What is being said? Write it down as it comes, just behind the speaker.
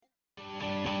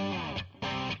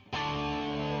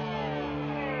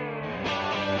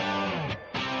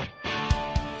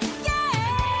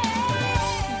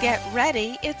Get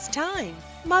ready, it's time.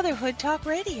 Motherhood Talk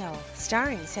Radio,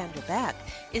 starring Sandra Beck,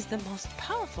 is the most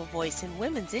powerful voice in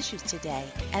women's issues today.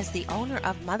 As the owner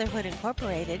of Motherhood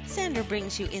Incorporated, Sandra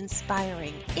brings you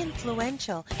inspiring,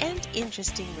 influential, and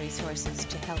interesting resources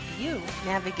to help you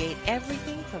navigate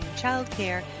everything from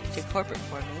childcare to corporate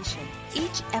formation.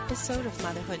 Each episode of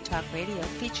Motherhood Talk Radio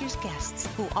features guests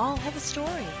who all have a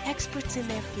story, experts in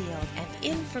their field, and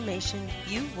information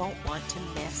you won't want to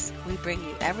miss. We bring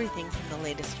you everything from the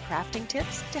latest crafting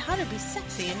tips to how to be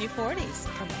sexy in your 40s,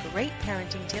 from great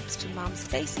parenting tips to moms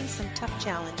facing some tough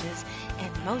challenges,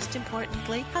 and most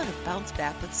importantly, how to bounce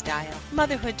back with style.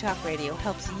 Motherhood Talk Radio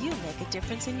helps you make a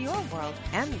difference in your world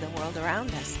and the world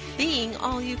around us. Being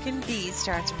all you can be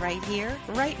starts right here,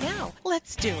 right now.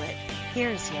 Let's do it.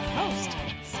 Here's your host,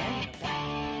 Sandra Beck.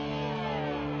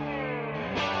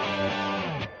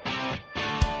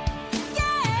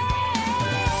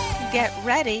 Get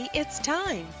ready, it's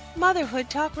time. Motherhood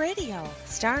Talk Radio,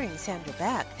 starring Sandra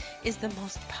Beck, is the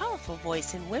most powerful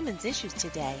voice in women's issues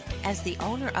today. As the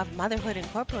owner of Motherhood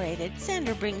Incorporated,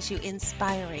 Sandra brings you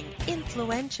inspiring,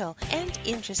 influential, and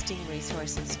interesting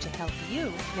resources to help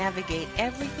you navigate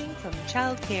everything from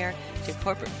childcare to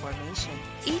corporate formation.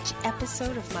 Each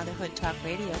episode of Motherhood Talk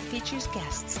Radio features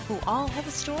guests who all have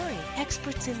a story,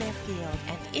 experts in their field,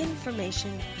 and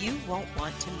information you won't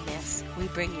want to miss. We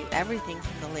bring you everything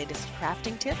from the latest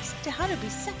crafting tips to how to be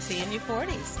sexy in your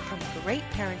 40s, from great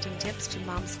parenting tips to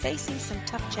moms facing some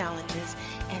tough challenges,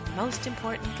 and most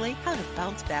importantly, how to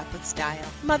bounce back with style.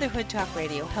 Motherhood Talk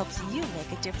Radio helps you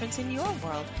make a difference in your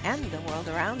world and the world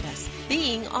around us.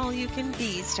 Being all you can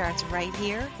be starts right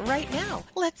here, right now.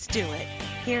 Let's do it.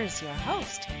 Here's your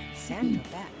host, Sandra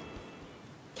Beck.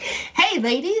 Hey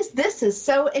ladies, this is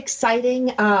so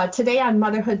exciting. Today on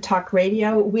Motherhood Talk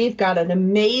Radio, we've got an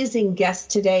amazing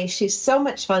guest today. She's so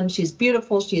much fun. She's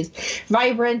beautiful. She's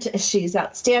vibrant. She's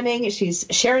outstanding. She's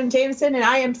Sharron Jamison, and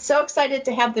I am so excited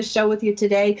to have the show with you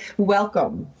today.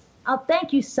 Welcome. Oh,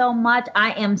 thank you so much.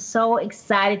 I am so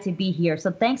excited to be here. So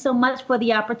thanks so much for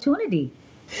the opportunity.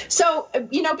 So,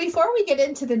 before we get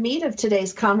into the meat of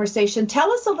today's conversation,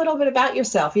 tell us a little bit about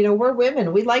yourself. We're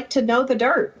women. We like to know the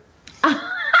dirt.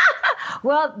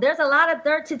 Well, there's a lot of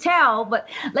dirt to tell, but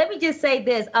let me just say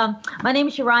this. My name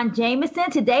is Sharron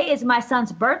Jamison. Today is my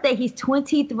son's birthday. He's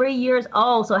 23 years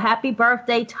old. So happy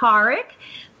birthday, Tariq.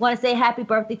 Want to say happy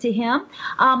birthday to him.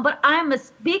 But I'm a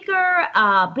speaker,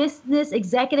 business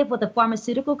executive with a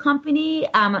pharmaceutical company.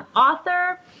 I'm an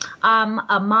author. I'm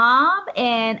a mom,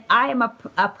 and I am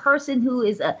a person who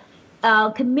is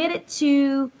committed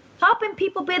to helping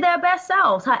people be their best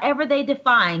selves, however they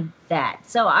define that.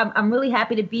 So I'm really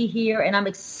happy to be here, and I'm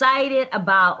excited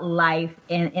about life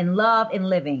and love and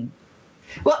living.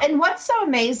 Well, and what's so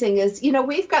amazing is,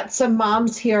 we've got some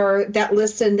moms here that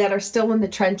listen that are still in the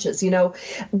trenches.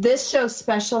 This show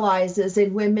specializes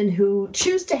in women who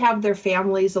choose to have their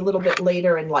families a little bit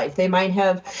later in life. They might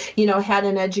have, had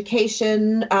an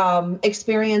education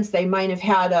experience. They might have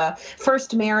had a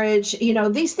first marriage,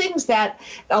 these things that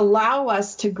allow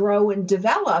us to grow and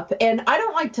develop. And I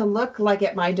don't like to look like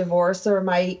at my divorce or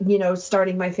my,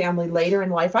 starting my family later in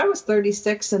life. I was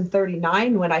 36 and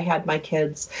 39 when I had my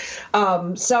kids.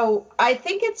 So I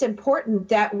think it's important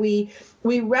that we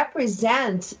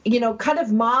represent, kind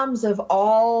of moms of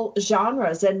all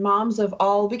genres and moms of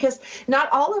all, because not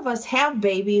all of us have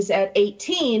babies at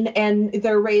 18 and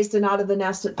they're raised and out of the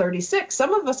nest at 36.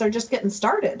 Some of us are just getting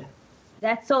started.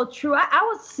 That's so true.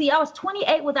 I was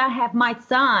 28 when I had my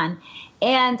son,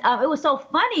 and it was so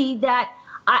funny that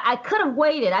I could have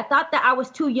waited. I thought that I was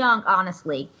too young,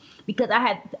 honestly, because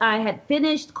I had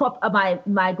finished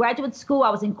my graduate school. I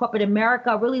was in corporate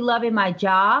America, really loving my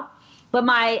job. But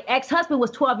my ex-husband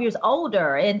was 12 years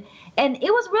older, and it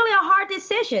was really a hard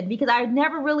decision because I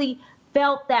never really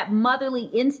felt that motherly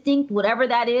instinct, whatever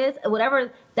that is,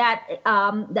 whatever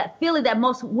that feeling that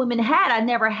most women had. I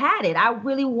never had it. I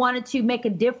really wanted to make a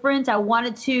difference. I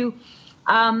wanted to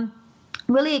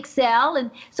really excel. And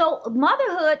so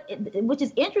motherhood, which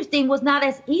is interesting, was not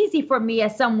as easy for me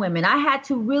as some women. I had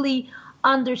to really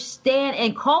understand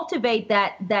and cultivate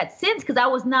that sense because I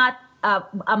was not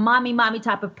a mommy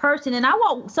type of person. And I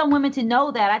want some women to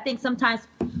know that. I think sometimes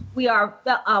we are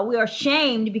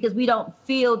shamed because we don't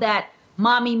feel that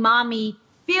mommy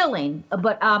feeling.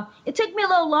 But it took me a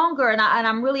little longer, and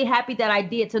I'm really happy that I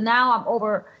did. So now I'm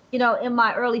over, in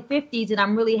my early 50s, and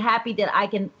I'm really happy that I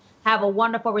can have a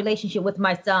wonderful relationship with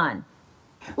my son.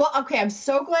 Well, okay, I'm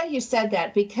so glad you said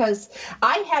that because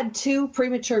I had 2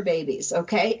 premature babies,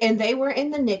 okay, and they were in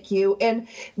the NICU, and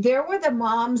there were the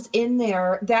moms in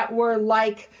there that were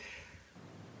like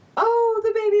oh,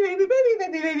 the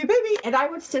baby. And I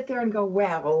would sit there and go,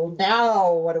 well,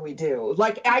 now what do we do?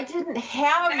 Like, I didn't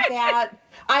have that.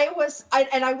 I'm going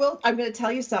to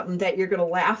tell you something that you're going to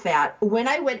laugh at. When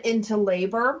I went into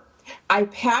labor, I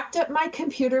packed up my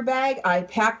computer bag. I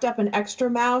packed up an extra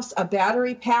mouse, a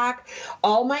battery pack,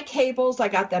 all my cables. I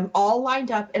got them all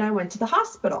lined up, and I went to the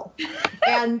hospital.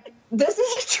 And this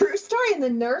is a true story. And the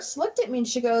nurse looked at me and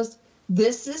she goes,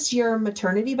 "This is your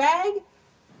maternity bag?"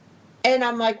 And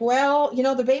I'm like, well,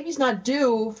 the baby's not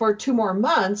due for 2 more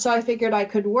months. So I figured I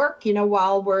could work,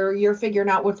 while you're figuring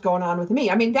out what's going on with me.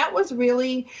 I mean, that was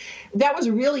really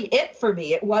it for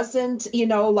me. It wasn't,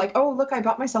 like, oh, look, I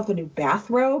bought myself a new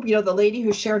bathrobe. The lady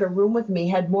who shared a room with me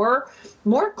had more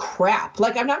crap.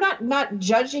 Like, I'm not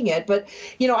judging it, but,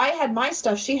 I had my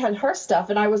stuff. She had her stuff.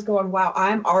 And I was going, wow,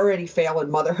 I'm already failing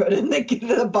motherhood. And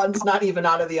the bun's not even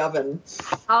out of the oven.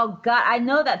 Oh, God, I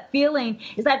know that feeling.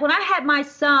 It's like when I had my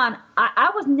son,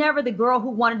 I was never the girl who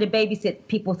wanted to babysit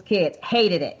people's kids.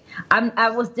 Hated it.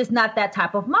 I was just not that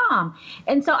type of mom.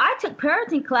 And so I took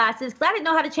parenting classes because I didn't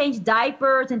know how to change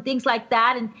diapers and things like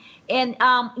that. And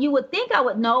you would think I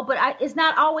would know, but it's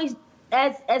not always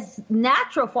as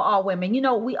natural for all women.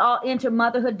 We all enter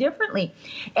motherhood differently.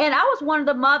 And I was one of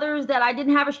the mothers that I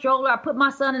didn't have a stroller. I put my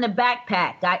son in a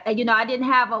backpack. I didn't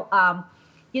have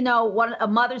a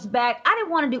mother's bag. I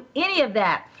didn't want to do any of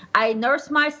that. I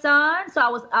nursed my son, so I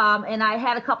was, and I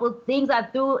had a couple of things I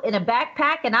threw in a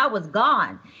backpack, and I was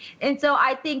gone. And so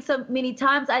I think so many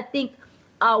times,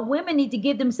 women need to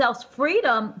give themselves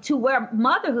freedom to wear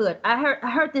motherhood. I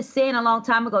heard this saying a long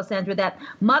time ago, Sandra, that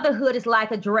motherhood is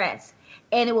like a dress,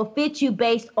 and it will fit you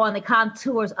based on the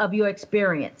contours of your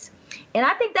experience. And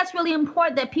I think that's really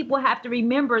important, that people have to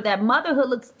remember that motherhood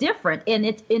looks different, and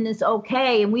it's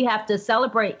okay, and we have to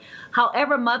celebrate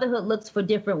however motherhood looks for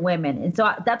different women. And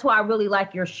so that's why I really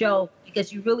like your show,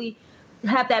 because you really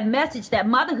have that message that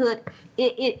motherhood,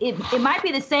 it might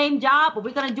be the same job, but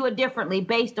we're going to do it differently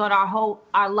based on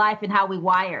our life and how we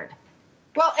wired.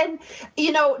 Well, and,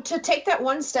 to take that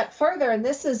one step further, and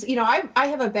this is, I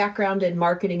have a background in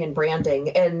marketing and branding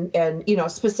and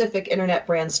specific internet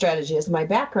brand strategy is my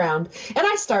background. And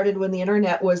I started when the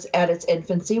internet was at its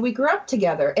infancy. We grew up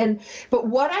together. But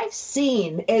what I've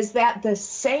seen is that the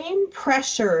same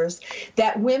pressures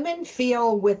that women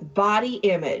feel with body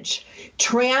image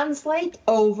translate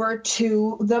over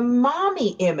to the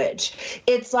mommy image.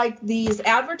 It's like these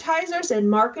advertisers and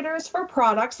marketers for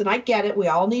products, and I get it. We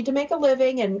all need to make a living.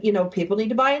 And, people need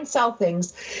to buy and sell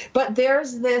things. But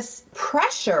there's this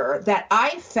pressure that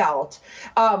I felt,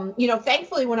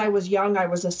 thankfully when I was young, I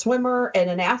was a swimmer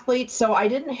and an athlete. So I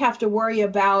didn't have to worry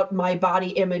about my body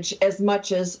image as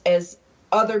much as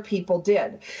other people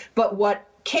did. But what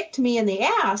kicked me in the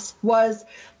ass was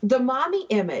the mommy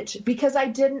image, because I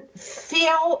didn't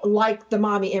feel like the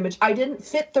mommy image. I didn't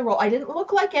fit the role. I didn't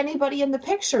look like anybody in the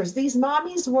pictures. These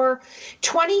mommies were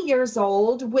 20 years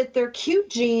old with their cute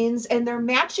jeans and their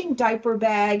matching diaper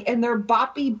bag and their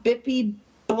boppy, bippy,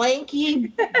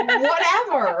 blanky,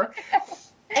 whatever.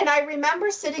 And I remember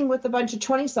sitting with a bunch of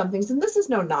 20-somethings, and this is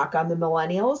no knock on the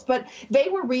millennials, but they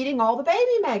were reading all the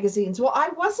baby magazines. Well, I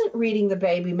wasn't reading the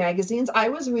baby magazines. I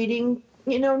was reading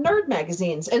nerd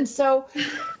magazines. And so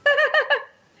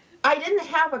I didn't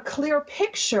have a clear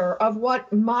picture of what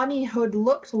mommyhood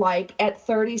looked like at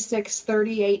 36,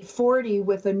 38, 40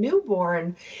 with a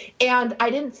newborn. And I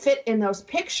didn't fit in those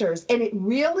pictures. And it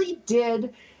really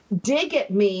did dig at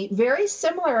me, very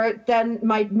similar than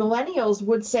my millennials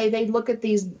would say. They'd look at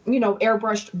these,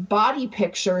 airbrushed body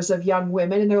pictures of young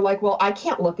women, and they're like, well, I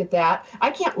can't look at that.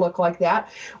 I can't look like that.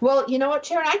 Well, you know what,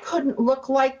 Sharron? I couldn't look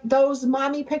like those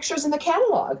mommy pictures in the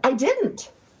catalog. I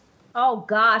didn't. Oh,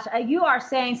 gosh, you are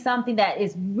saying something that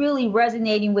is really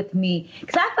resonating with me,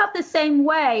 because I felt the same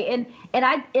way. And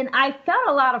I felt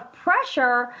a lot of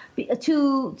pressure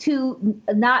to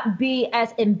not be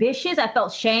as ambitious. I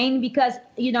felt shame because,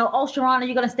 oh, Sharron, are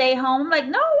you going to stay home? I'm like,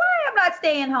 no way, I'm not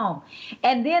staying home.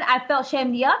 And then I felt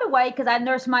shame the other way because I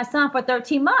nursed my son for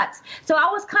 13 months. So I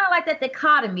was kind of like that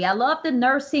dichotomy. I loved the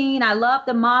nursing. I loved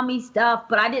the mommy stuff,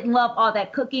 but I didn't love all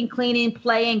that cooking, cleaning,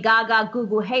 playing, gaga,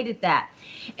 goo-goo, hated that.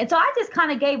 And so I just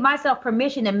kind of gave myself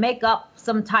permission to make up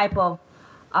some type of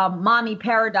mommy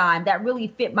paradigm that really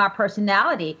fit my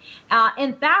personality.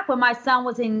 In fact, when my son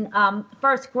was in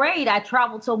first grade, I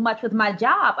traveled so much with my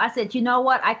job. I said, you know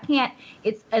what, I can't,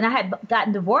 and I had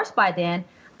gotten divorced by then.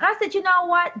 And I said, you know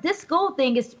what, this school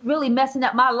thing is really messing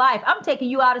up my life. I'm taking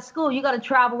you out of school. You're going to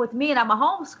travel with me, and I'm a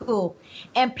homeschool.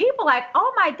 And people like,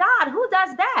 oh my God, who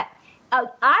does that?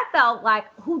 I felt like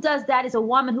who does that is a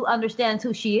woman who understands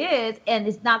who she is and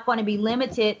is not going to be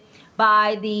limited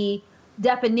by the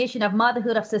definition of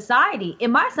motherhood of society.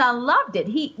 And my son loved it.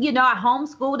 He, I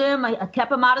homeschooled him. I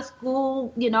kept him out of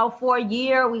school, for a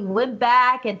year. We went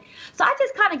back. And so I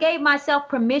just kind of gave myself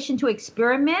permission to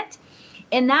experiment.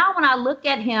 And now when I look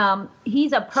at him,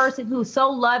 he's a person who's so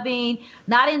loving,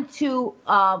 not into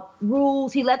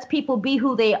rules. He lets people be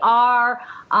who they are,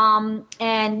 and,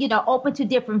 open to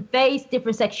different faiths,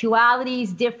 different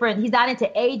sexualities, he's not into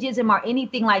ageism or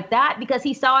anything like that because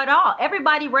he saw it all.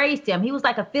 Everybody raised him. He was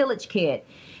like a village kid.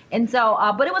 And so,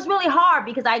 but it was really hard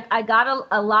because I got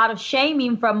a lot of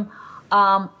shaming from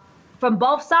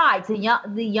both sides.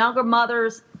 The younger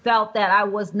mothers felt that I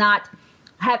was not,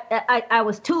 I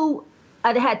was too,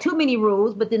 I had too many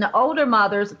rules, but then the older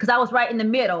mothers, because I was right in the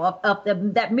middle of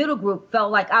that middle group,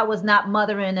 felt like I was not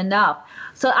mothering enough.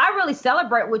 So I really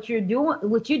celebrate what you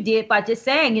did by just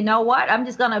saying, you know what, I'm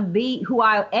just going to be who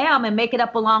I am and make it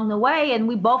up along the way, and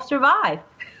we both survive.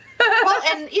 Well,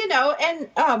 and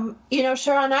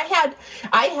Sharron,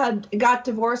 I had got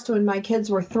divorced when my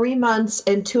kids were 3 months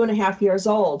and 2.5 years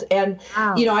old. And,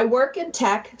 wow. I work in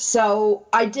tech, so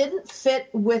I didn't fit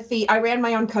with I ran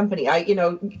my own company. Can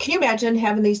you imagine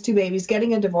having these 2 babies,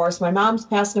 getting a divorce? My mom's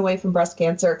passing away from breast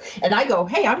cancer. And I go,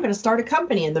 hey, I'm going to start a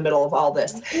company in the middle of all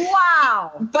this.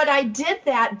 Wow. But I did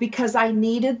that because I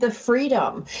needed the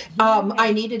freedom.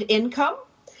 I needed income.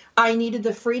 I needed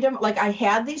the freedom. Like, I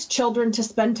had these children to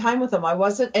spend time with them.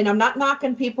 And I'm not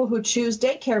knocking people who choose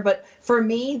daycare, but for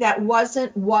me, that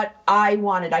wasn't what I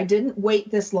wanted. I didn't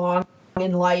wait this long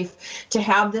in life to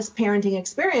have this parenting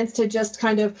experience to just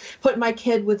kind of put my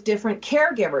kid with different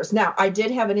caregivers. Now, I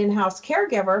did have an in-house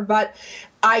caregiver, but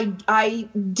I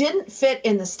didn't fit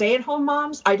in the stay-at-home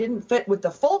moms. I didn't fit with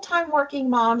the full-time working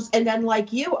moms. And then,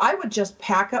 like you, I would just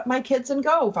pack up my kids and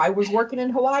go. If I was working in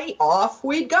Hawaii, off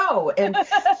we'd go. And,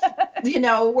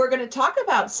 we're going to talk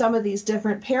about some of these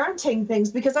different parenting things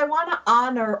because I want to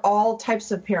honor all types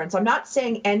of parents. I'm not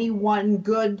saying any one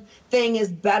good thing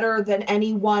is better than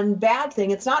any one bad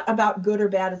thing. It's not about good or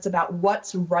bad. It's about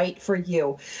what's right for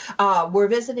you. We're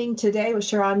visiting today with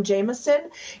Sharron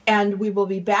Jamison, and we will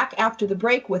be back after the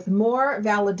break with more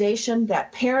validation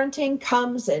that parenting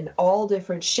comes in all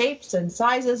different shapes and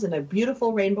sizes and a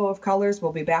beautiful rainbow of colors.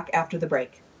 We'll be back after the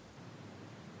break.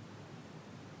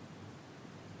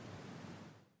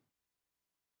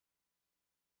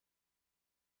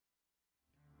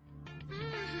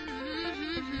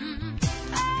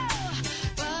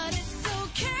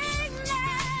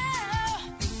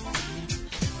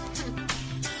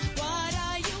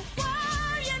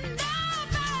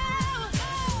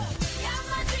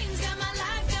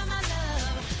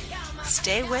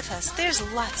 Stay with us. There's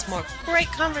lots more great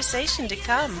conversation to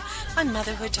come on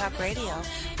Motherhood Talk Radio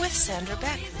with Sandra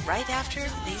Beck right after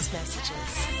these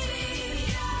messages.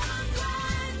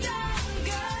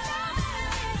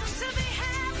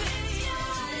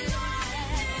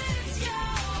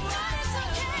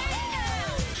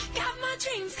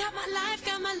 Dreams, got my life,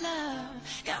 got my love,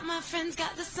 got my friends,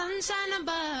 got the sunshine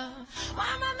above. Why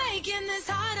am I making this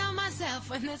hard on myself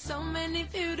when there's so many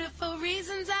beautiful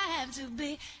reasons I have to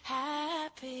be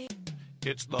happy?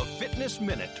 It's the Fitness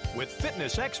Minute with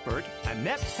fitness expert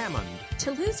Annette Hammond.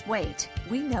 To lose weight,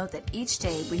 we know that each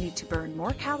day we need to burn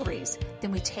more calories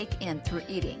than we take in through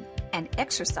eating, and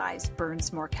exercise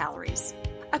burns more calories.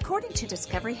 According to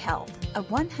Discovery Health, a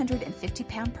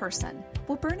 150-pound person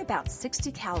will burn about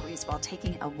 60 calories while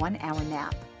taking a 1-hour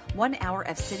nap. 1 hour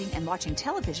of sitting and watching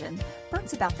television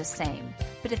burns about the same.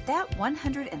 But if that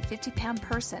 150-pound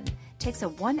person takes a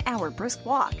 1-hour brisk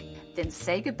walk, then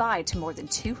say goodbye to more than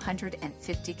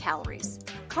 250 calories.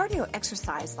 Cardio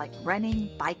exercise like running,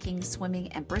 biking, swimming,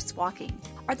 and brisk walking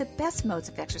are the best modes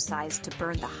of exercise to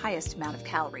burn the highest amount of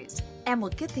calories and will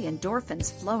get the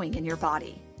endorphins flowing in your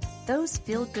body. Those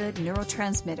feel-good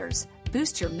neurotransmitters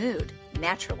boost your mood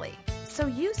naturally. So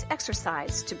use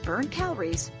exercise to burn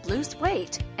calories, lose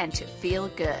weight, and to feel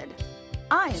good.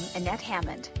 I'm Annette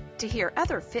Hammond. To hear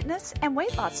other fitness and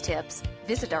weight loss tips,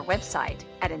 visit our website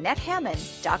at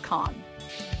AnnetteHammond.com.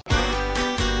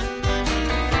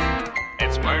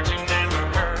 It's words you never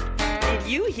heard. Did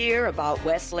you hear about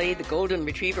Wesley, the golden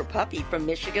retriever puppy from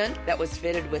Michigan that was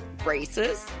fitted with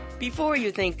braces? Before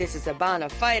you think this is a bona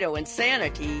fide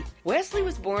insanity, Wesley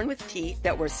was born with teeth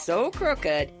that were so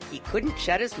crooked he couldn't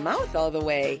shut his mouth all the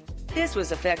way. This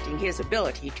was affecting his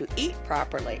ability to eat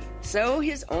properly. So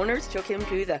his owners took him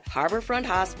to the Harborfront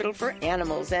Hospital for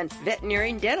Animals and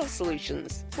Veterinary Dental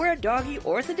Solutions, where a doggy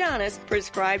orthodontist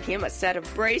prescribed him a set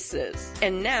of braces.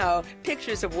 And now,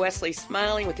 pictures of Wesley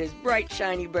smiling with his bright,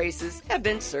 shiny braces have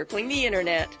been circling the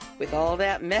internet. With all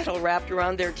that metal wrapped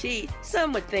around their teeth,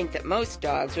 some would think that most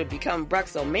dogs would become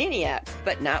bruxomaniacs,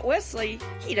 but not Wesley.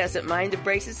 He doesn't mind the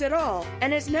braces at all,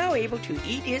 and is now able to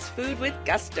eat his food with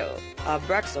gusto. A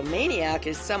bruxomaniac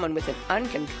is someone with an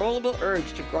uncontrollable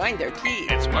urge to grind their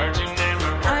teeth. It's words you never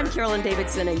heard. I'm Carolyn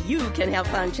Davidson, and you can have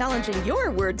fun challenging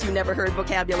your words you never heard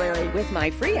vocabulary with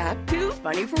my free app, Too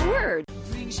Funny for Words.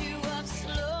 Brings you up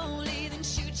slowly, then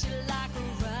shoots you like a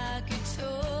rocket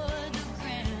toward the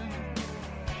ground.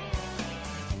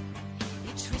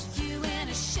 It twists you and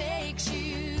it shakes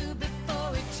you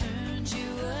before it turns you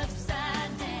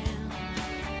upside down.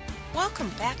 Welcome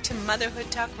back to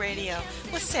Motherhood Talk Radio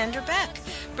with Sandra Beck,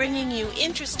 bringing you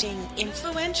interesting,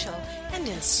 influential, and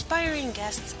inspiring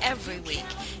guests every week,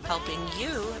 helping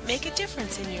you make a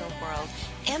difference in your world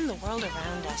and the world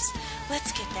around us.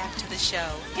 Let's get back to the show.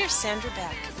 Here's Sandra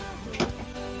Beck.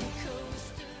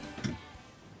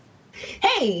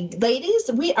 Hey, ladies,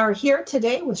 we are here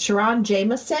today with Sharron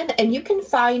Jamison, and you can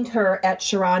find her at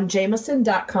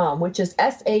SharronJamison.com, which is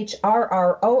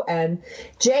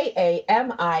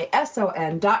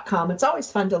SharronJamison.com. It's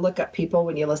always fun to look up people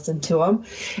when you listen to them.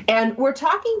 And we're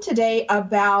talking today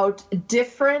about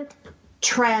different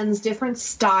trends, different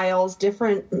styles,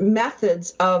 different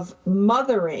methods of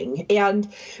mothering. And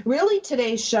really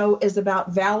today's show is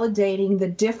about validating the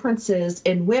differences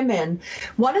in women.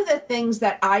 One of the things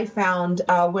that I found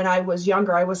when I was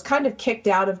younger, I was kind of kicked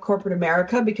out of corporate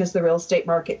America because the real estate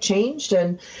market changed.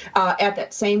 And at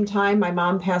that same time, my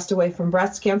mom passed away from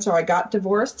breast cancer. I got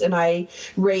divorced, and I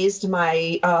raised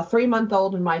my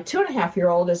 3-month-old and my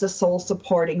 2.5-year-old as a sole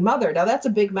supporting mother. Now, that's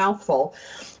a big mouthful.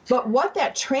 But what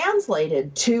that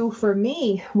translated to for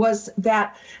me was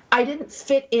that I didn't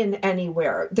fit in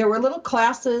anywhere. There were little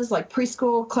classes, like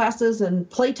preschool classes and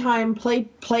playtime,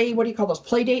 what do you call those,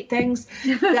 play date things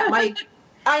that my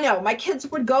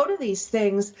kids would go to these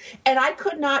things, and I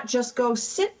could not just go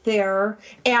sit there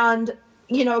and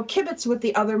kibitz with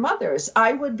the other mothers.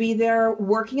 I would be there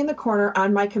working in the corner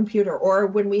on my computer, or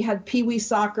when we had peewee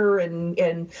soccer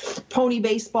and pony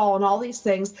baseball and all these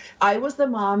things, I was the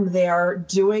mom there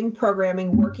doing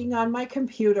programming, working on my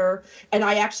computer, and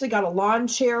I actually got a lawn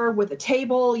chair with a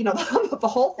table, the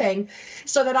whole thing,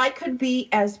 so that I could be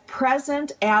as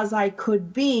present as I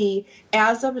could be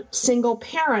as a single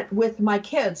parent with my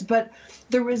kids. But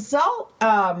the result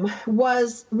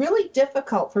was really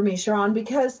difficult for me, Sharron,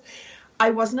 because I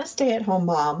wasn't a stay-at-home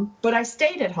mom, but I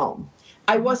stayed at home.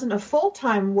 I wasn't a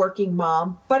full-time working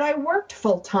mom, but I worked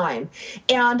full-time.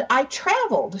 And I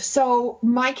traveled. So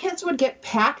my kids would get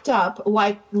packed up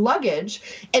like luggage,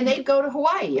 and they'd go to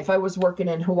Hawaii if I was working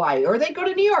in Hawaii, or they'd go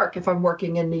to New York if I'm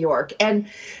working in New York. And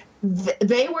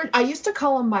I used to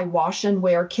call them my wash and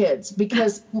wear kids,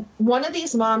 because one of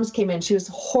these moms came in, she was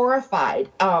horrified.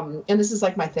 And this is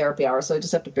like my therapy hour, so I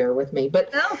just have to bear with me.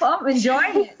 But no, I'm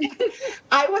enjoying it.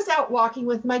 I was out walking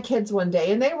with my kids one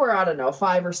day, and they were,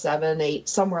 5 or 7, 8,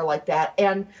 somewhere like that.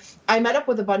 And I met up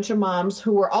with a bunch of moms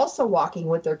who were also walking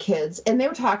with their kids, and they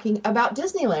were talking about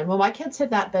Disneyland. Well, my kids had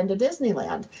not been to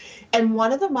Disneyland. And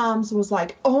one of the moms was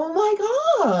like, "Oh my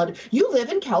God, you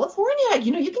live in California.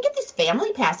 You can get these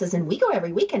family passes, and we go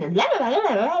every weekend, and blah, blah,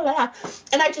 blah, blah, blah."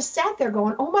 And I just sat there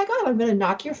going, "Oh my God, I'm going to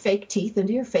knock your fake teeth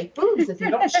into your fake boobs if you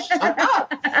don't shut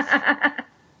up."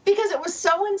 Because it was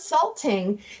so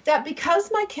insulting that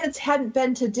because my kids hadn't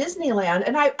been to Disneyland,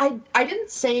 and I didn't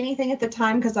say anything at the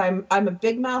time because I'm a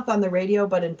big mouth on the radio,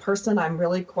 but in person I'm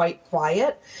really quite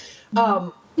quiet.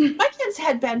 My kids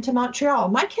had been to Montreal.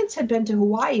 My kids had been to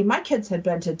Hawaii. My kids had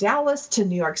been to Dallas, to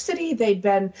New York City. They'd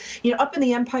been, up in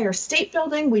the Empire State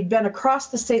Building. We'd been across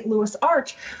the St. Louis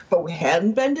Arch, but we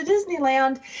hadn't been to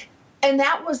Disneyland. And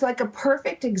that was like a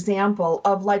perfect example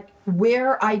of like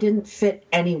where I didn't fit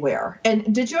anywhere.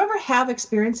 And did you ever have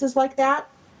experiences like that?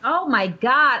 Oh my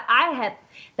God,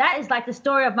 that is like the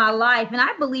story of my life. And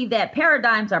I believe that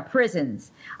paradigms are prisons.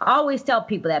 I always tell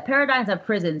people that paradigms are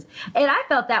prisons. And I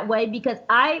felt that way because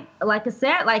I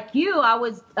said, like you, I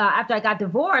was, after I got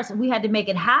divorced, we had to make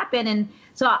it happen. And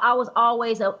so I was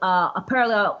always a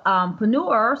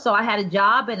parallelpreneur. So I had a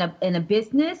job and a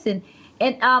business. And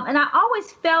I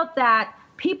always felt that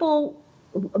people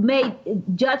made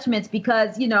judgments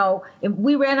because, if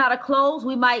we ran out of clothes,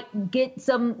 we might get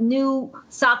some new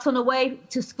socks on the way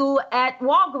to school at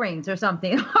Walgreens or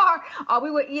something, or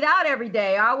we would eat out every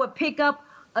day, or I would pick up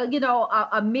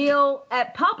a meal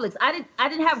at Publix. I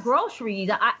didn't have groceries.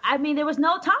 I mean, there was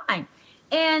no time.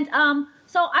 And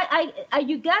so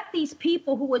you got these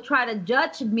people who would try to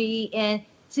judge me and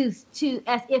to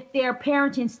as if their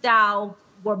parenting style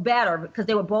were better because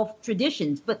they were both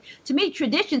traditions. But to me,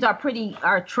 traditions are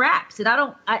traps, and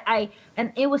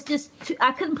and it was just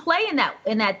I couldn't play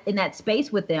in that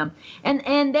space with them.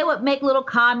 And they would make little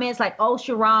comments like, "Oh,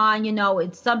 Sharron,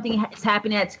 it's something is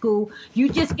happening at school. You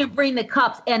just can bring the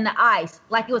cups and the ice,"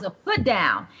 like it was a put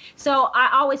down. So I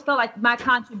always felt like my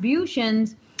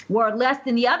contributions were less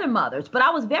than the other mothers, but I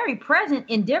was very present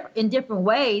in different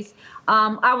ways.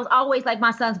 I was always like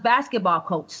my son's basketball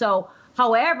coach. So,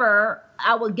 however,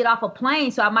 I would get off a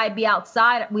plane, so I might be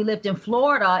outside. We lived in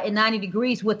Florida in 90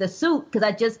 degrees with a suit because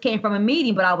I just came from a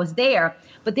meeting, but I was there.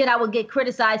 But then I would get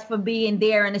criticized for being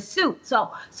there in a suit.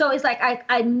 So it's like I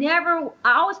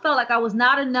always felt like I was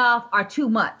not enough or too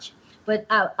much, but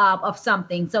of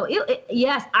something. So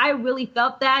yes, I really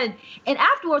felt that. And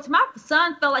afterwards, my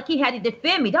son felt like he had to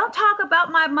defend me. Don't talk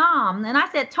about my mom. And I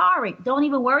said, Tariq, don't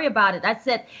even worry about it. I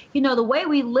said, the way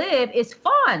we live is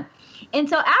fun. And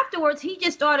so afterwards, he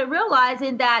just started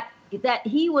realizing that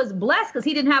he was blessed because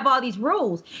he didn't have all these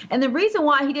rules. And the reason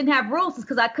why he didn't have rules is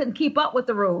because I couldn't keep up with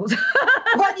the rules.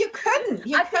 Well, you couldn't.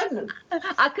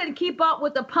 I couldn't keep up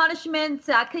with the punishments.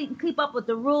 I couldn't keep up with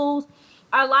the rules.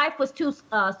 Our life was too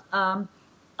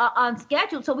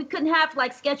unscheduled, so we couldn't have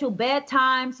scheduled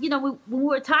bedtimes. When we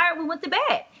were tired, we went to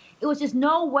bed. It was just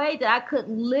no way that I could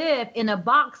live in a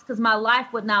box because my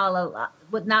life would not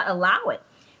allow it.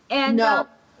 And no.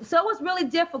 So it was really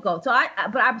difficult. But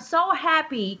I'm so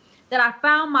happy that I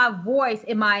found my voice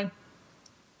in my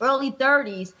early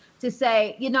 30s to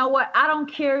say, you know what, I don't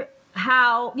care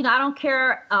how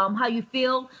you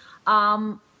feel.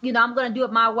 I'm going to do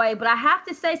it my way. But I have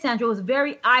to say, Sandra, it was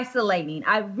very isolating.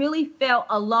 I really felt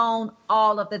alone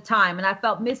all of the time, and I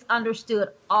felt misunderstood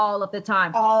all of the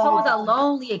time. So it was a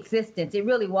lonely existence. It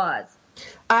really was.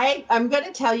 I'm going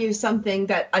to tell you something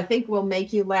that I think will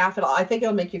make you laugh. I think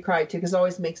it'll make you cry, too, because it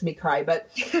always makes me cry. But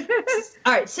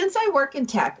all right, since I work in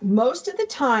tech, most of the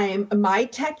time, my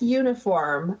tech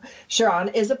uniform,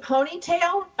 Sharron, is a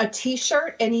ponytail, a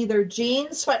T-shirt, and either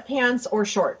jeans, sweatpants, or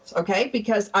shorts, okay?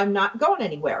 Because I'm not going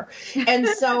anywhere. And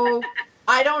so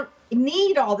I don't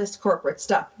need all this corporate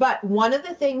stuff. But one of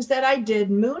the things that I did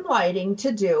moonlighting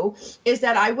to do is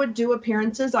that I would do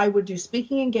appearances, I would do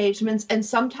speaking engagements, and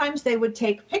sometimes they would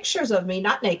take pictures of me,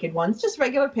 not naked ones, just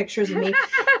regular pictures of me,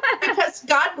 because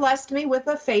God blessed me with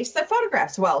a face that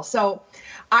photographs well. So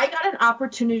I got an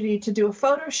opportunity to do a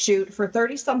photo shoot for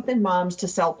 30-something moms to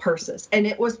sell purses, and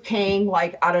it was paying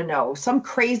some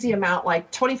crazy amount,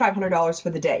 like $2,500 for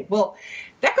the day. Well,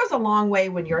 that goes a long way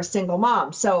when you're a single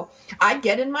mom. So I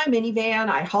get in my minivan,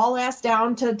 I haul ass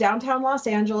down to downtown Los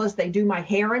Angeles. They do my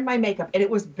hair and my makeup, and it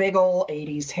was big old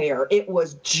 80s hair. It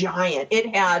was giant.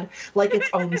 It had its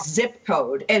own zip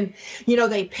code. And,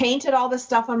 they painted all this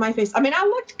stuff on my face. I mean, I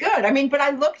looked good. But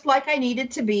I looked like I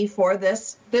needed to be for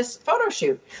this photo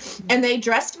shoot. And they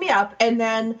dressed me up, and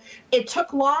then it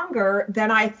took longer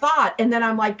than I thought. And then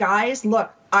I'm like, guys,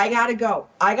 look, I got to go.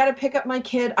 I got to pick up my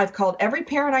kid. I've called every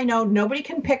parent I know. Nobody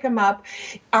can pick him up.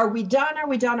 Are we done? Are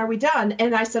we done? Are we done?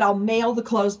 And I said, I'll mail the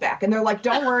clothes back. And they're like,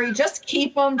 don't worry. Just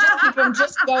keep them.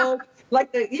 Just go.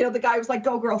 Like the guy was like,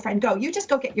 go girlfriend, go. You just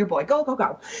go get your boy. Go, go,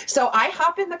 go. So I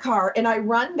hop in the car and I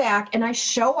run back and I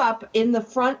show up in the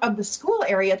front of the school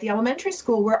area at the elementary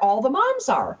school where all the moms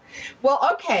are. Well,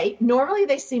 okay. Normally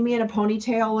they see me in a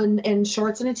ponytail and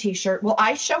shorts and a T-shirt. Well,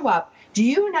 I show up. Do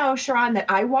you know, Sharron, that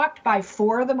I walked by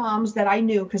 4 of the moms that I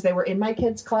knew because they were in my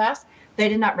kids' class? They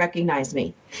did not recognize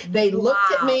me. They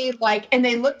looked at me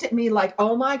like,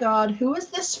 oh my God, who is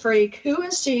this freak? Who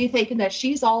is she, thinking that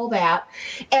she's all that?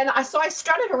 And so I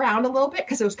strutted around a little bit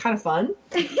because it was kind of fun.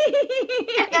 And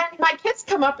then my kids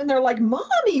come up and they're like,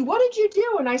 Mommy, what did you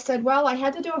do? And I said, well, I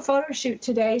had to do a photo shoot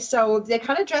today. So they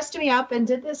kind of dressed me up and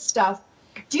did this stuff.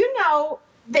 Do you know,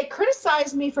 they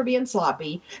criticized me for being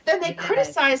sloppy. Then they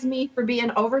criticized me for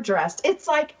being overdressed. It's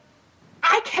like,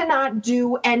 I cannot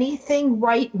do anything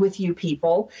right with you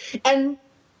people. And,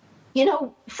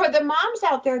 for the moms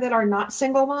out there that are not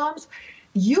single moms,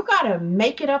 you got to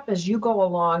make it up as you go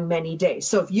along many days.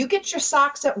 So if you get your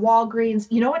socks at Walgreens,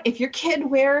 you know what? If your kid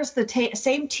wears the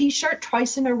same T-shirt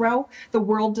twice in a row, the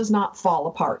world does not fall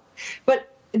apart. But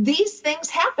these things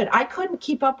happen. I couldn't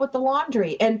keep up with the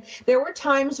laundry. And there were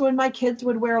times when my kids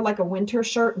would wear like a winter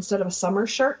shirt instead of a summer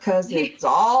shirt because it's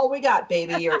all we got,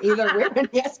 baby. You're either wearing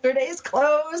yesterday's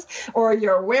clothes or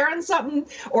you're wearing something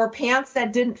or pants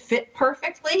that didn't fit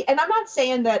perfectly. And I'm not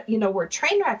saying that, we're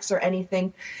train wrecks or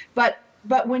anything, but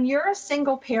But when you're a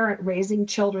single parent raising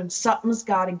children, something's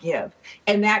got to give.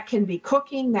 And that can be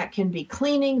cooking, that can be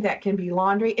cleaning, that can be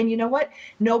laundry. And you know what?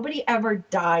 Nobody ever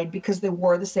died because they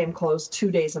wore the same clothes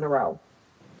 2 days in a row.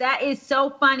 That is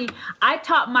so funny. I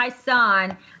taught my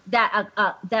son that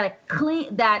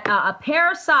a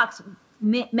pair of socks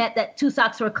meant that 2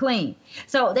 socks were clean.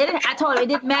 So I told him it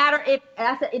didn't matter if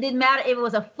it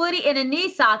was a footy and a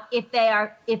knee sock. If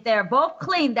they're both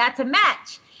clean, that's a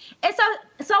match. And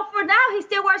so for now, he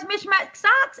still wears mismatched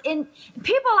socks. And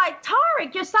people are like,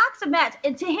 Tariq, your socks are matched.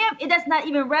 And to him, it does not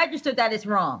even register that it's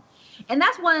wrong. And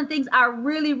that's one of the things I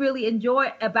really, really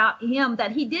enjoy about him,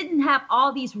 that he didn't have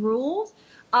all these rules.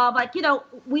 Like,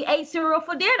 we ate cereal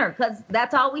for dinner because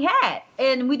that's all we had.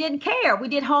 And we didn't care. We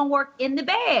did homework in the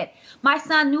bed. My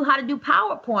son knew how to do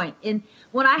PowerPoint. And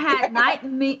when I had night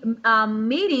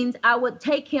meetings, I would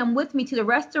take him with me to the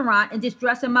restaurant and just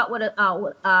dress him up with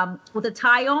a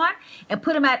tie on and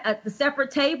put him at the separate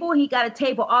table. He got a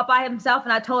table all by himself.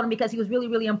 And I told him because he was really,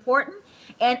 really important.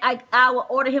 And I would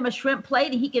order him a shrimp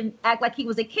plate and he can act like he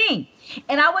was a king.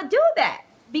 And I would do that,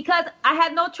 because I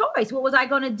had no choice. What was I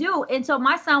going to do? And so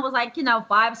my son was like, 5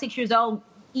 or 6 years old,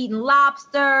 eating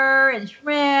lobster and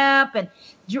shrimp and,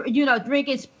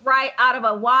 drinking Sprite out of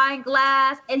a wine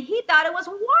glass. And he thought it was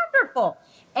wonderful.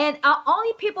 And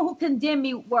only people who condemned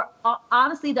me were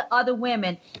honestly the other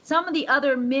women. Some of the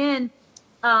other men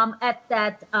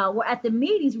were at the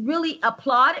meetings really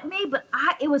applauded me. But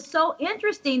it was so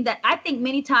interesting that I think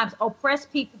many times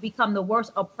oppressed people become the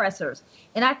worst oppressors.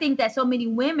 And I think that so many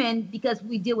women, because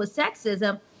we deal with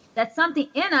sexism, that's something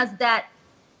in us that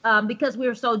because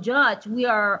we're so judged, we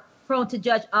are prone to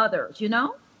judge others,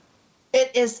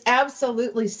 It is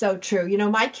absolutely so true.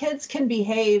 My kids can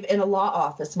behave in a law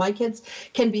office. My kids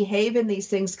can behave in these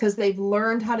things because they've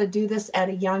learned how to do this at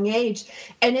a young age.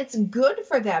 And it's good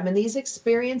for them. And these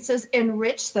experiences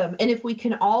enrich them. And if we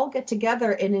can all get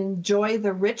together and enjoy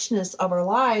the richness of our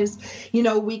lives,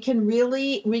 we can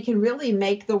really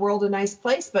make the world a nice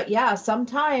place. But yeah,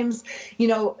 sometimes,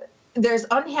 there's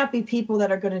unhappy people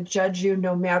that are going to judge you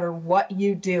no matter what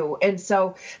you do. And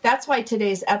so that's why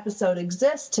today's episode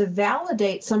exists, to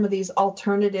validate some of these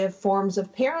alternative forms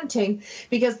of parenting.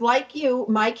 Because like you,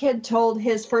 my kid told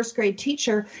his first grade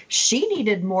teacher she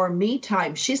needed more me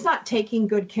time. She's not taking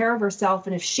good care of herself.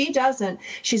 And if she doesn't,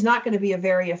 she's not going to be a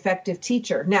very effective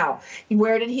teacher. Now,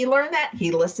 where did he learn that?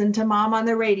 He listened to mom on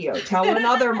the radio, telling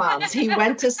other moms. He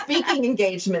went to speaking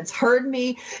engagements, heard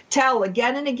me tell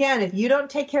again and again, if you don't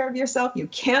take care of yourself, you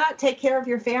cannot take care of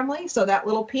your family. So that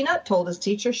little peanut told his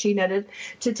teacher she needed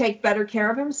to take better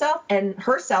care of himself and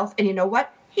herself. And you know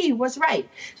what? He was right.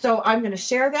 So I'm going to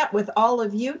share that with all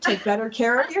of you. Take better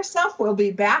care of yourself. We'll be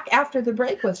back after the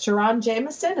break with Sharron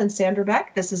Jamison and Sandra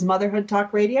Beck. This is Motherhood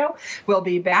Talk Radio. We'll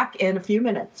be back in a few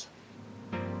minutes.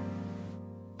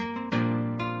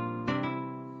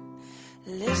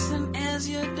 Listen as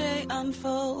your day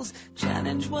unfolds.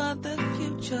 Challenge what the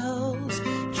future holds.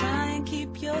 Try and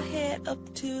keep your head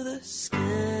up to the sky.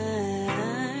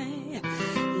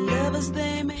 Lovers,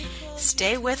 they may...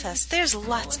 Stay with us. There's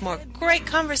lots more great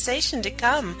conversation to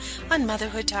come on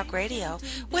Motherhood Talk Radio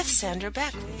with Sandra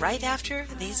Beck right after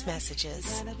these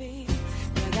messages. You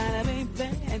gotta be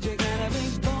bad, you gotta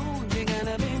be bold, you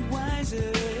gotta be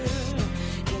wiser.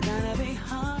 You gotta be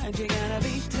hard, you gotta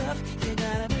be tough, you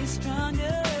gotta be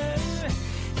stronger.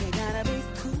 You gotta be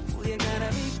cool, you gotta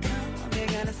be calm, you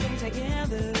gotta stay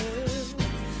together.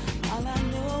 All I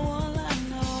know,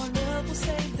 love will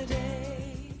save the day.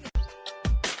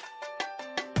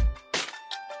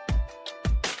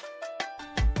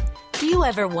 Do you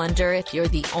ever wonder if you're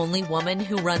the only woman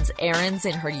who runs errands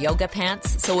in her yoga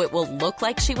pants so it will look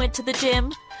like she went to the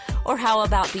gym? Or how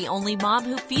about the only mom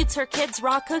who feeds her kids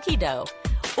raw cookie dough?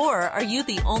 Or are you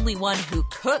the only one who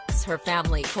cooks her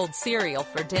family cold cereal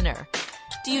for dinner?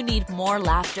 Do you need more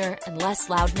laughter and less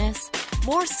loudness?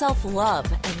 More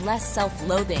self-love and less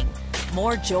self-loathing?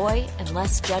 More joy and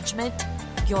less judgment?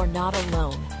 You're not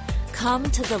alone. Come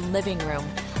to the living room,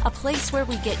 a place where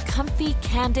we get comfy,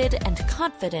 candid, and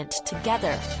confident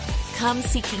together. Come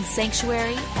seeking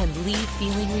sanctuary and leave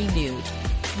feeling renewed.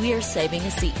 We're saving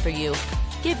a seat for you.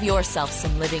 Give yourself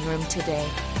some living room today.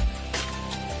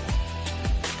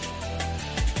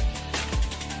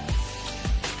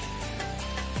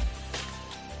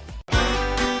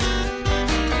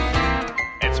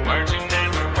 It's Marching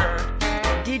Never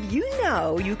Hurt. Did you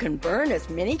know you can burn as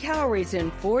many calories in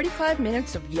 45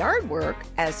 minutes of yard work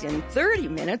as in 30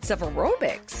 minutes of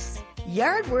aerobics?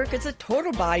 Yard work is a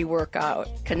total body workout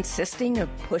consisting of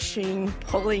pushing,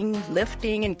 pulling,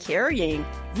 lifting, and carrying.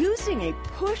 Using a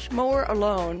push mower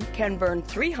alone can burn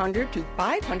 300 to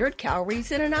 500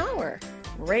 calories in an hour.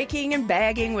 Raking and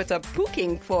bagging with a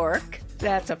pooking fork,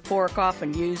 that's a fork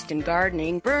often used in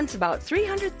gardening, burns about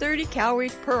 330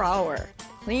 calories per hour.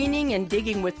 Cleaning and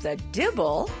digging with the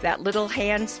dibble, that little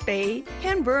hand spade,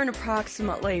 can burn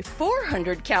approximately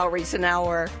 400 calories an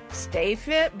hour. Stay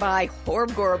fit by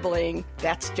horgorbling.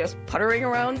 That's just puttering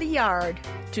around the yard.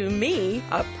 To me,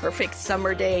 a perfect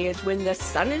summer day is when the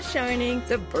sun is shining,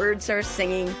 the birds are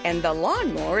singing, and the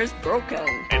lawnmower is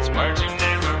broken. It's words you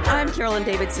never heard. I'm Carolyn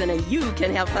Davidson, and you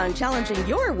can have fun challenging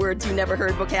your words you never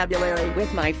heard vocabulary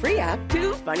with my free app,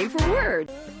 Too Funny for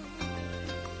Words.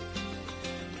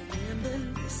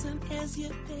 As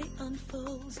your day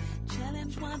unfolds,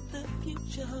 challenge what the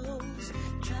future holds.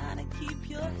 Try to keep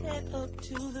your head up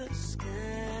to the sky.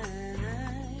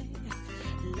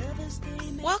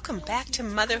 Welcome back to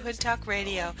Motherhood Talk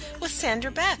Radio with Sandra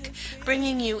Beck,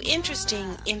 bringing you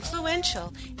interesting,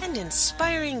 influential, and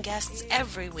inspiring guests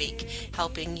every week,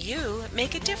 helping you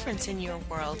make a difference in your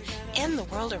world and the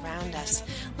world around us.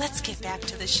 Let's get back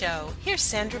to the show. Here's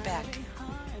Sandra Beck.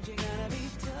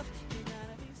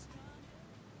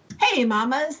 Hey,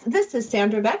 mamas, this is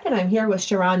Sandra Beck, and I'm here with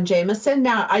Sharron Jamison.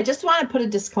 Now, I just want to put a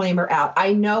disclaimer out.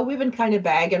 I know we've been kind of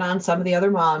bagging on some of the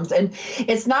other moms, and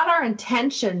it's not our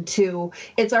intention to,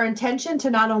 it's our intention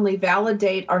to not only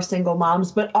validate our single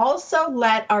moms, but also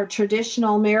let our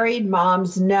traditional married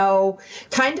moms know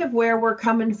kind of where we're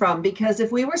coming from. Because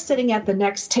if we were sitting at the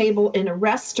next table in a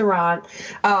restaurant,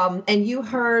 and you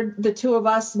heard the two of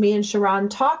us, me and Sharron,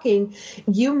 talking,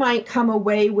 you might come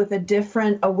away with a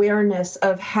different awareness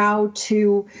of how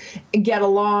to get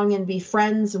along and be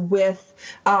friends with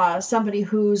somebody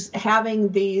who's having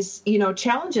these,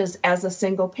 challenges as a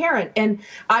single parent. And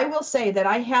I will say that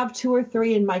I have 2 or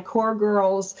 3 in my core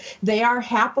girls. They are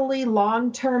happily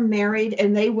long-term married,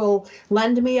 and they will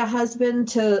lend me a husband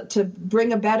to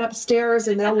bring a bed upstairs,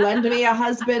 and they'll lend me a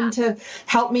husband to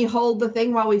help me hold the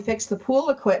thing while we fix the pool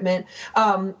equipment.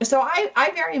 So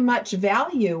I very much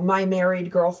value my married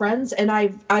girlfriends, and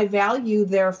I value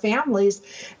their families.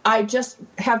 I just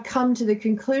have come to the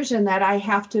conclusion that I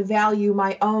have to value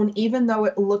my own, even though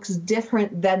it looks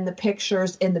different than the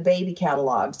pictures in the baby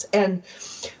catalogs. And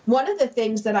one of the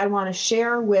things that I want to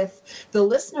share with the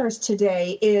listeners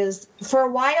today is, for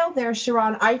a while there,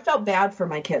 Sharron, I felt bad for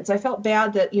my kids. I felt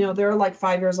bad that, they're like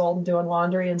 5 years old and doing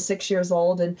laundry, and 6 years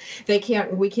old, and we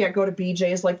can't go to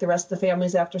BJ's like the rest of the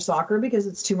families after soccer because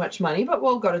it's too much money, but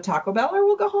we'll go to Taco Bell or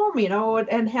we'll go home,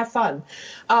 and have fun.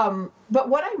 But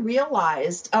what I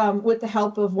realized with the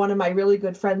help of one of my really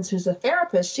good friends who's a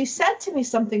therapist, she said to me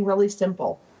something really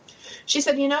simple. She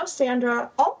said, Sandra,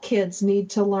 all kids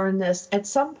need to learn this at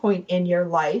some point in your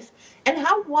life. And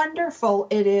how wonderful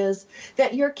it is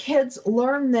that your kids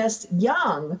learn this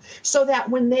young so that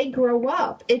when they grow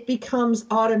up, it becomes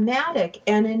automatic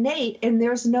and innate and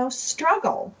there's no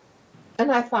struggle.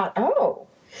 And I thought, oh.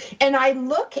 And I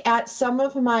look at some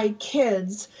of my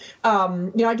kids,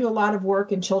 I do a lot of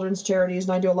work in children's charities,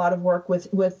 and I do a lot of work with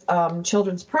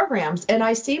children's programs, and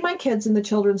I see my kids in the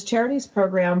children's charities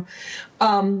program,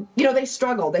 they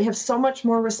struggle. They have so much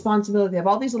more responsibility. They have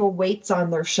all these little weights on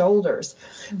their shoulders.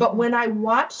 But when I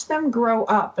watch them grow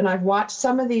up, and I've watched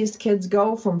some of these kids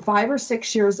go from 5 or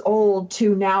 6 years old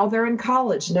to now they're in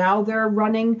college, now they're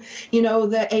running,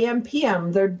 the AM,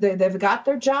 PM, they've got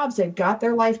their jobs, they've got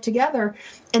their life together.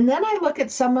 And then I look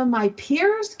at some of my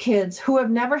peers' kids who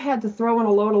have never had to throw in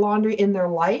a load of laundry in their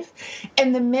life.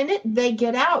 And the minute they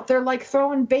get out, they're like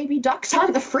throwing baby ducks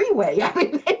on the freeway. I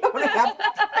mean, they don't have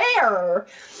care.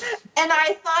 And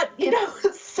I thought,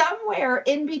 somewhere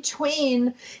in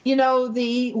between,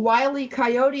 the Wile E.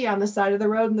 Coyote on the side of the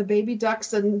road and the baby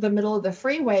ducks in the middle of the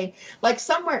freeway, like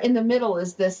somewhere in the middle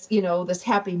is this, this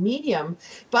happy medium.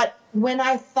 But when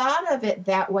I thought of it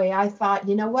that way, I thought,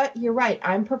 you know what, you're right.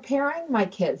 I'm preparing my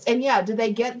kids. And yeah, do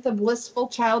they get the blissful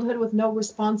childhood with no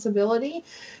responsibility?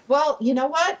 Well, you know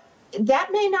what? That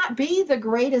may not be the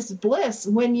greatest bliss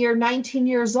when you're 19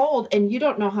 years old and you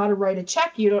don't know how to write a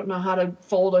check. You don't know how to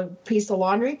fold a piece of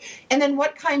laundry. And then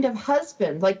what kind of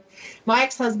husband? Like my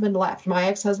ex-husband left. My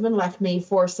ex-husband left me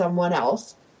for someone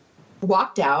else,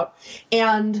 walked out,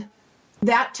 and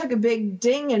that took a big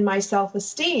ding in my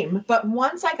self-esteem. But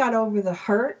once I got over the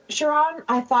hurt, Sharron,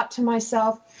 I thought to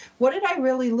myself, what did I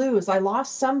really lose? I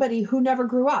lost somebody who never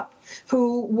grew up,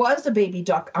 who was a baby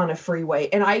duck on a freeway.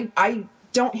 And I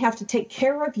don't have to take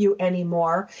care of you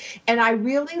anymore. And I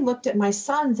really looked at my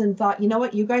sons and thought, you know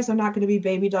what, you guys are not going to be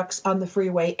baby ducks on the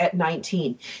freeway at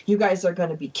 19. You guys are going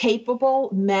to be capable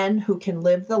men who can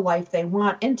live the life they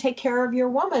want and take care of your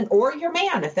woman or your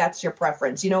man, if that's your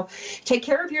preference. You know, take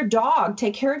care of your dog,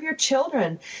 take care of your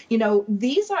children. You know,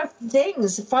 these are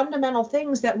things, fundamental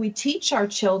things that we teach our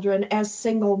children as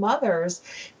single mothers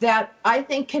that I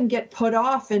think can get put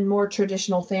off in more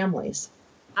traditional families.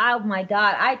 Oh my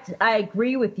God, I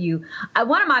agree with you.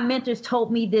 One of my mentors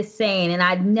told me this saying, and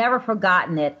I'd never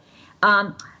forgotten it.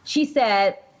 She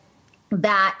said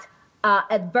that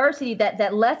adversity,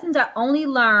 that lessons are only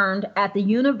learned at the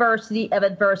University of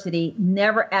Adversity,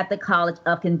 never at the College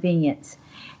of Convenience.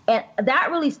 And that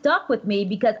really stuck with me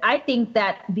because I think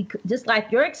that just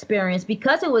like your experience,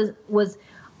 because it was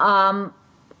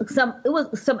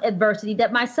some adversity,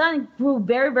 that my son grew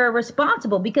very, very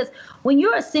responsible. Because when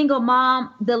you're a single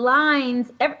mom, the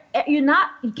lines, you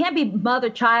can't be mother,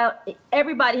 child.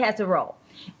 Everybody has a role.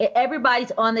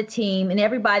 Everybody's on the team and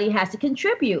everybody has to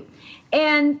contribute.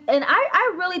 And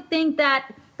I really think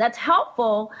that that's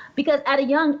helpful because at a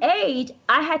young age,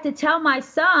 I had to tell my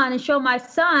son and show my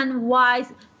son why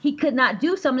he could not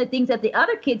do some of the things that the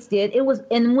other kids did.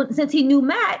 Since he knew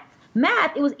math,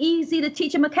 it was easy to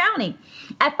teach him accounting.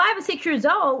 At 5 and 6 years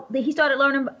old, he started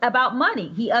learning about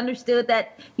money. He understood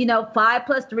that, 5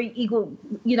 plus 3 equal,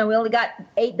 we only got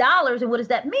 $8, and what does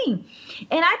that mean?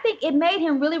 And I think it made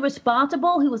him really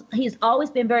responsible. He's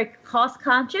always been very cost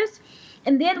conscious.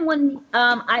 And then when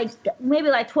I maybe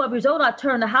like 12 years old, I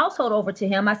turned the household over to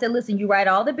him. I said, listen, you write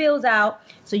all the bills out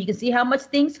so you can see how much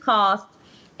things cost.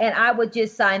 And I would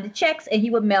just sign the checks and he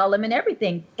would mail them and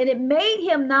everything. And it made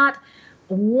him not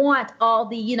want all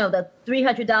the, the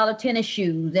 $300 tennis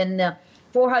shoes and the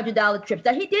 $400 trips.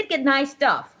 That he did get nice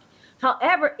stuff.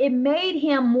 However, it made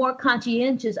him more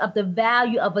conscientious of the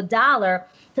value of a dollar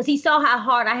because he saw how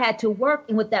hard I had to work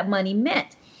and what that money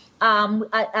meant.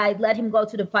 I let him go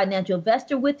to the financial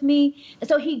investor with me. And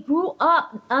so he grew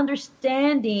up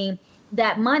understanding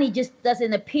that money just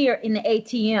doesn't appear in the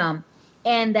ATM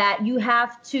and that you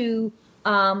have to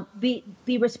be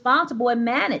responsible and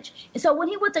manage. And so when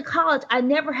he went to college, I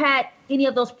never had any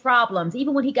of those problems.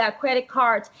 Even when he got credit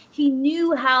cards, he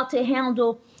knew how to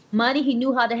handle money. He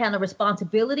knew how to handle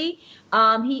responsibility.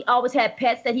 He always had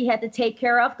pets that he had to take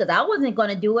care of because I wasn't going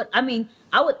to do it. I mean,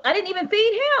 I didn't even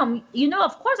feed him.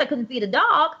 Of course I couldn't feed a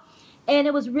dog. And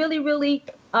it was really, really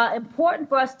important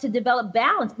for us to develop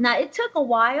balance. Now, it took a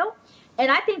while.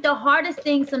 And I think the hardest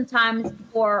thing sometimes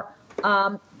for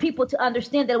people to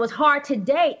understand that it was hard to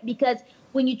date because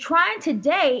when you're trying to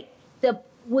date,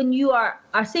 when you are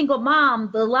a single mom,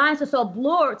 the lines are so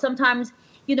blurred. Sometimes,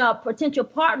 a potential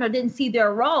partner didn't see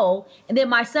their role. And then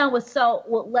my son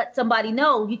will let somebody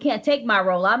know, you can't take my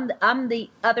role. I'm the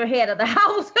other head of the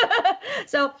house.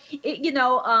 So,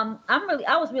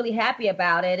 I was really happy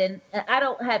about it. And I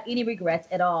don't have any regrets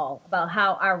at all about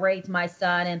how I raised my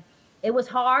son. And it was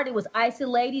hard. It was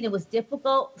isolating. It was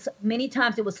difficult. Many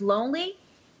times it was lonely.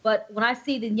 But when I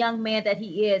see the young man that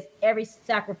he is, every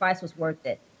sacrifice was worth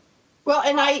it. Well,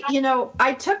 and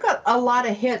I took a lot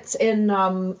of hits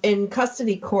in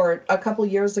custody court a couple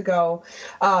years ago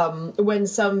when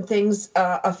some things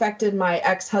affected my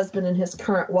ex-husband and his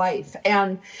current wife.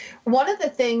 And one of the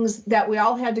things that we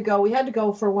had to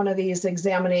go for one of these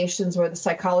examinations where the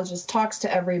psychologist talks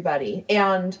to everybody.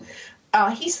 And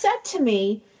he said to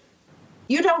me,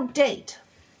 "You don't date."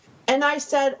 And I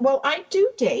said, well, I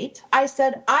do date. I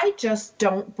said, I just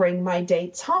don't bring my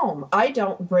dates home. I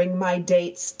don't bring my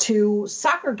dates to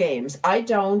soccer games. I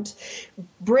don't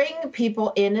bring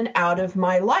people in and out of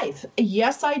my life.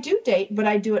 Yes, I do date, but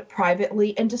I do it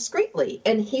privately and discreetly.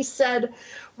 And he said,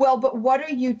 well, but what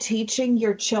are you teaching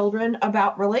your children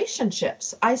about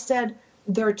relationships? I said,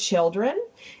 they're children.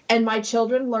 And my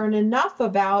children learn enough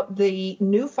about the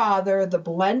new father, the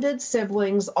blended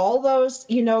siblings, all those,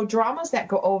 dramas that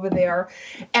go over there.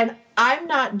 And I'm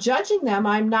not judging them.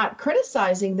 I'm not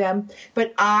criticizing them.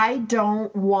 But I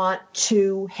don't want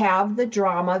to have the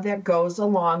drama that goes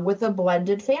along with a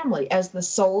blended family. As the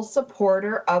sole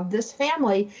supporter of this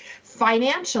family,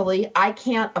 financially, I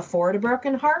can't afford a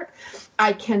broken heart.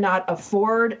 I cannot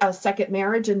afford a second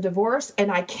marriage and divorce,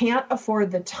 and I can't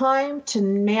afford the time to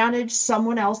manage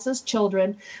someone else's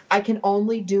children. I can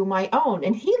only do my own.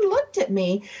 And he looked at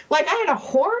me like I had a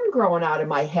horn growing out of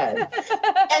my head.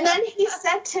 And then he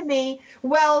said to me,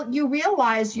 well, you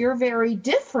realize you're very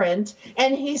different.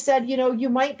 And he said, you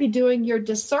might be doing your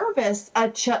disservice,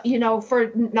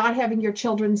 for not having your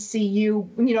children see you,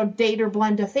 date or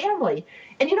blend a family.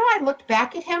 And, I looked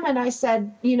back at him and I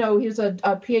said, he was a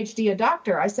PhD, a doctor.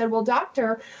 doctor. I said, well,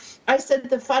 doctor, I said,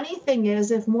 the funny thing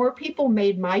is, if more people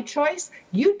made my choice,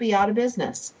 you'd be out of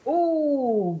business.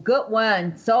 Ooh, good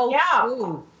one. So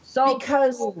true. So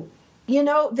because true.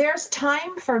 There's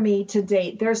time for me to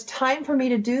date. There's time for me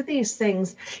to do these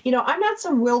things. I'm not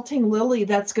some wilting lily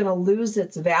that's going to lose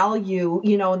its value,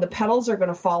 and the petals are going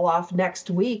to fall off next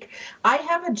week. I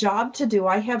have a job to do.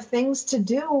 I have things to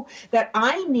do that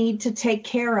I need to take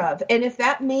care of. And if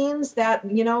that means that,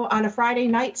 on a Friday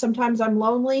night, sometimes I'm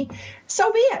lonely,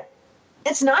 so be it.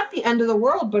 It's not the end of the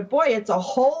world, but boy, it's a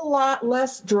whole lot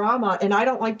less drama. And I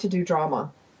don't like to do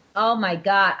drama. Oh my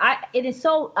God.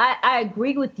 I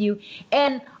agree with you.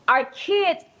 And our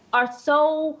kids are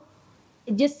so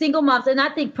just single moms, and I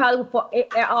think probably for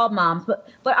all moms,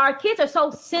 but our kids are so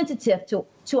sensitive to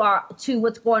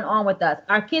what's going on with us.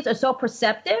 Our kids are so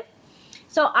perceptive.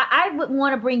 So I wouldn't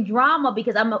want to bring drama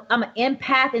because I'm an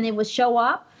empath and it would show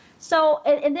up. So,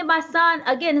 and then my son,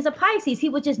 again, is a Pisces. He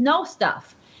would just know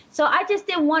stuff. So I just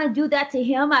didn't want to do that to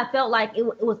him. I felt like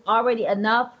it was already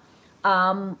enough,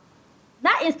 not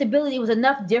instability, it was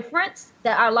enough difference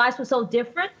that our lives were so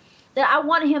different that I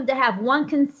wanted him to have one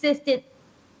consistent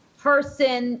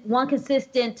person, one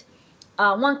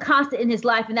constant in his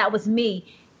life, and that was me.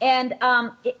 And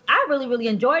I really, really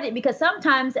enjoyed it because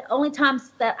sometimes the only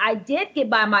times that I did get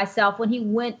by myself when he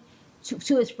went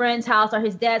to his friend's house or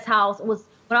his dad's house was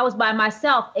when I was by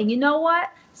myself. And you know what,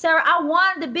 Sarah, I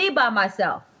wanted to be by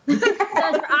myself.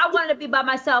 I wanted to be by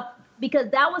myself because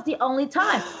that was the only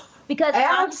time. Because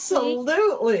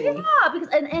absolutely,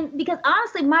 honestly, because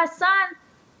honestly, my son,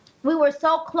 we were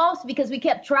so close because we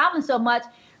kept traveling so much.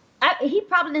 He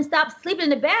probably didn't stop sleeping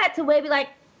in the bed till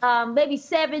maybe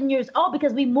 7 years old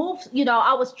because we moved.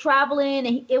 I was traveling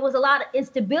and it was a lot of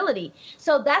instability.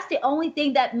 So that's the only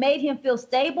thing that made him feel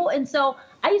stable. And so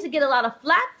I used to get a lot of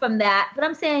flack from that. But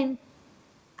I'm saying,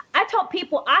 I told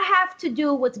people I have to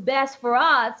do what's best for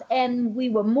us. And we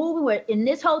were moving. We were in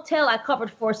this hotel. I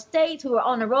covered 4 states. We were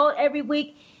on the road every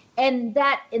week. And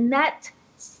that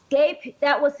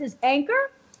was his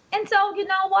anchor. And so, you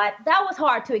know what? That was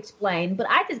hard to explain. But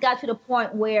I just got to the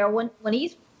point where when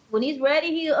he's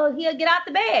ready, he'll get out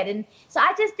the bed. And so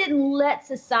I just didn't let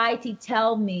society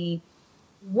tell me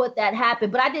what that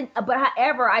happened.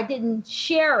 However, I didn't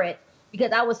share it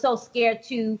because I was so scared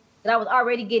that I was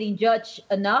already getting judged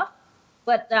enough.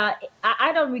 But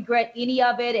I don't regret any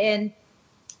of it.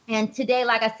 And today,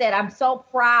 like I said, I'm so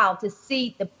proud to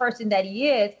see the person that he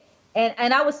is.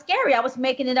 And I was scary. I was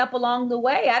making it up along the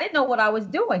way. I didn't know what I was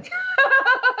doing.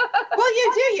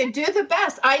 Well, you do the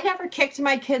best. I never kicked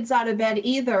my kids out of bed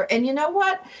either. And you know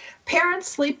what? Parents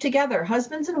sleep together.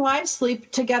 Husbands and wives sleep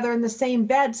together in the same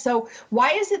bed. So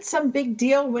why is it some big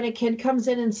deal when a kid comes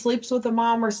in and sleeps with a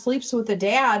mom or sleeps with a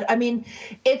dad? I mean,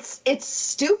 it's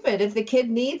stupid. If the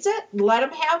kid needs it, let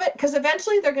them have it. Because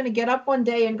eventually they're going to get up one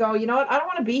day and go, you know what? I don't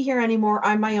want to be here anymore.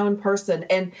 I'm my own person.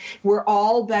 And we're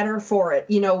all better for it,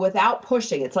 without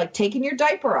pushing. It's like taking your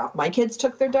diaper off. My kids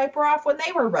took their diaper off when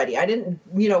they were ready. I didn't,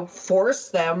 force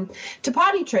them to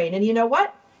potty train. And you know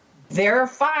what? They're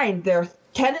fine. They're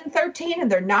 10 and 13, and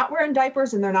they're not wearing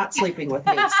diapers, and they're not sleeping with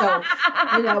me. So,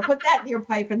 put that in your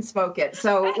pipe and smoke it.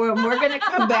 So we're going to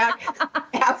come back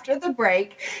after the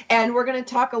break, and we're going to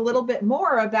talk a little bit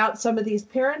more about some of these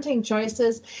parenting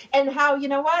choices and how,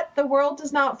 the world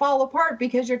does not fall apart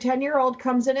because your 10-year-old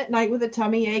comes in at night with a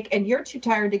tummy ache, and you're too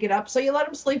tired to get up, so you let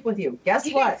him sleep with you. Guess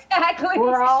what? Exactly.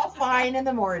 We're all fine in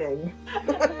the morning.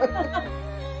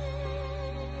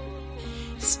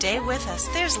 Stay with us.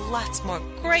 There's lots more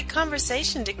great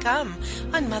conversation to come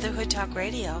on Motherhood Talk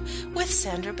Radio with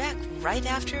Sandra Beck right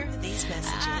after these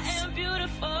messages. I am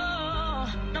beautiful,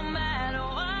 no matter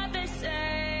what they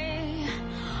say.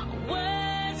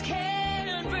 Words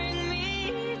can't bring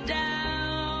me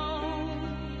down.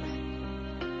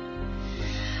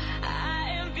 I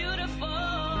am beautiful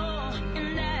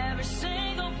in every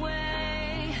single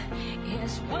way.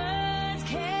 Yes, words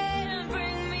can't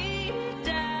bring me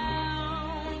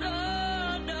down.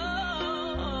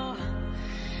 No.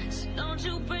 So don't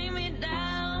you bring me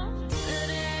down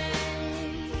today.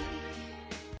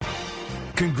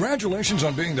 Congratulations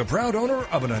on being the proud owner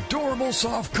of an adorable,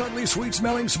 soft, cuddly,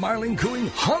 sweet-smelling, smiling, cooing,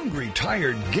 hungry,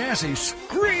 tired, gassy,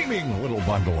 screaming little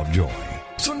bundle of joy.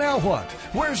 So now what?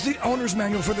 Where's the owner's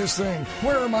manual for this thing?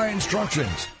 Where are my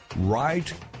instructions?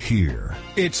 Right here.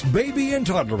 It's Baby and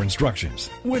Toddler Instructions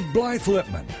with Blythe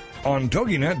Lipman on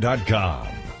TogiNet.com.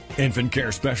 Infant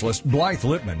care specialist Blythe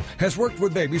Lipman has worked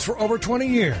with babies for over 20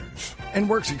 years and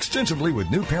works extensively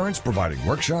with new parents, providing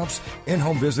workshops,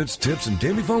 in-home visits, tips, and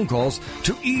daily phone calls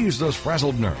to ease those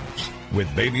frazzled nerves.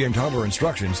 With Baby and Toddler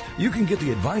Instructions, you can get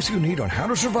the advice you need on how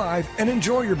to survive and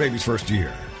enjoy your baby's first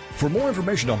year. For more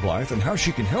information on Blythe and how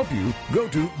she can help you, go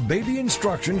to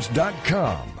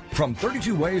babyinstructions.com. From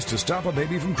 32 ways to stop a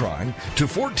baby from crying to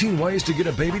 14 ways to get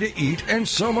a baby to eat and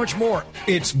so much more.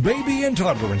 It's Baby and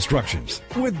Toddler Instructions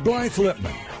with Blythe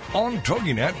Lipman on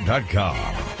TogiNet.com.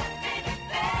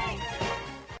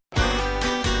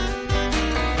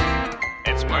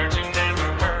 It's words you never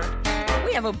heard.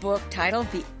 We have a book titled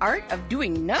The Art of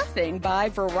Doing Nothing by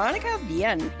Veronica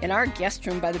Bien in our guest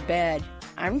room by the bed.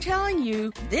 I'm telling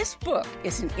you, this book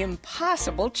is an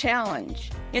impossible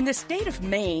challenge. In the state of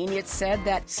Maine, it's said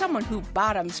that someone who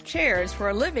bottoms chairs for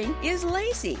a living is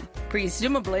lazy,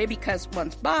 presumably because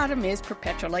one's bottom is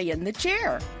perpetually in the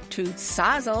chair. To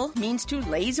sozzle means to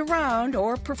laze around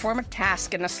or perform a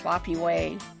task in a sloppy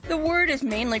way. The word is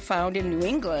mainly found in New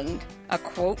England. A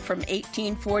quote from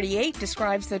 1848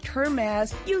 describes the term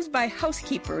as used by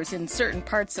housekeepers in certain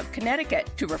parts of Connecticut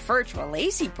to refer to a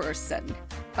lazy person.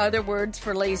 Other words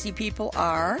for lazy people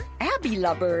are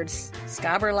abbey-lubbers,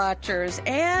 scabberlatchers,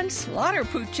 and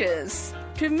slaughterpooches.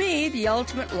 To me, the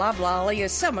ultimate loblolly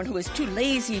is someone who is too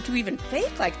lazy to even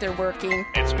fake like they're working.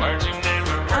 It's words you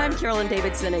never heard. I'm Carolyn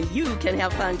Davidson, and you can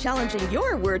have fun challenging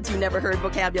your words you never heard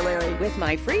vocabulary with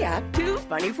my free app, Too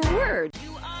Funny for Words.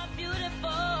 You are beautiful,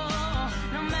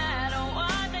 no matter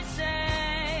what they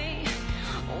say.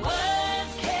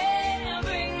 Words can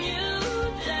bring you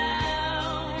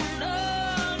down.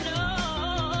 No,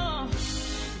 no.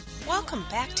 Welcome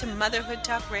back to Motherhood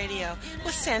Talk Radio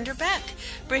with Sandra Beck,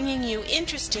 bringing you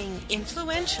interesting,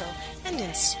 influential, and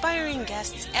inspiring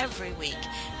guests every week,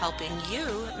 helping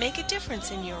you make a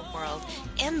difference in your world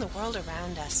and the world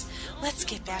around us. Let's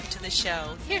get back to the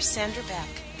show. Here's Sandra Beck.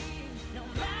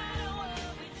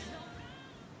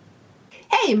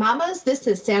 Hey, mamas, this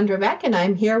is Sandra Beck, and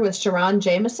I'm here with Sharron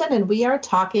Jamison, and we are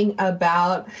talking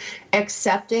about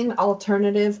accepting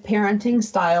alternative parenting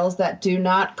styles that do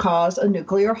not cause a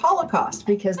nuclear holocaust,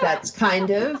 because that's kind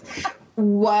of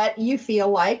what you feel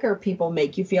like, or people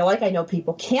make you feel like. I know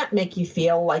people can't make you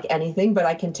feel like anything, but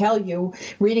I can tell you,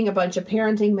 reading a bunch of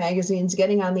parenting magazines,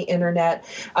 getting on the internet,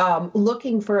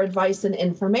 looking for advice and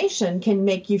information can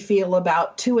make you feel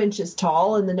about 2 inches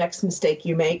tall, and the next mistake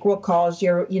you make will cause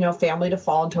your, family to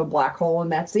fall into a black hole,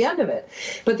 and that's the end of it.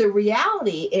 But the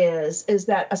reality is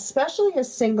that, especially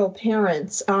as single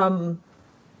parents,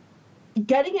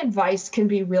 getting advice can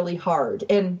be really hard.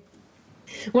 And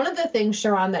one of the things,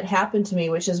 Sharron, that happened to me,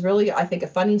 which is really, I think, a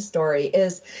funny story,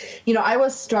 is, I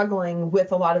was struggling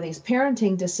with a lot of these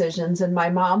parenting decisions, and my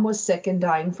mom was sick and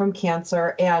dying from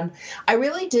cancer, and I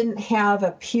really didn't have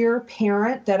a peer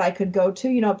parent that I could go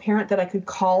to, a parent that I could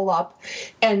call up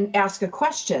and ask a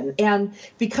question. And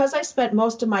because I spent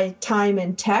most of my time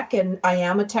in tech, and I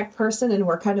am a tech person, and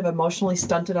we're kind of emotionally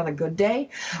stunted on a good day,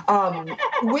 I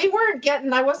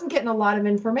wasn't getting a lot of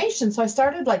information. So I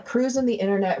started cruising the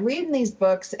internet, reading these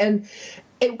books, and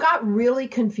it got really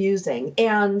confusing.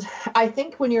 And I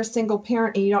think when you're a single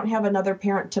parent and you don't have another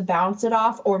parent to bounce it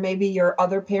off, or maybe your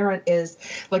other parent is,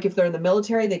 if they're in the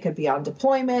military, they could be on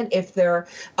deployment. If they're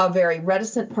a very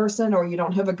reticent person, or you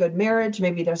don't have a good marriage,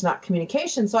 maybe there's not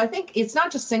communication. So I think it's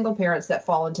not just single parents that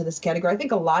fall into this category. I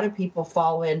think a lot of people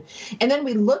fall in. And then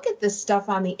we look at this stuff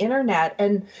on the internet,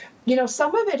 and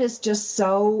some of it is just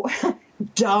so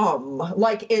dumb.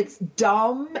 It's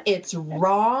dumb, it's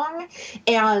wrong.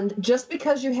 And just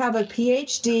because you have a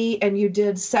PhD and you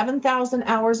did 7,000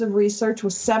 hours of research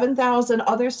with 7,000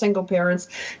 other single parents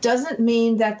doesn't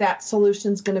mean that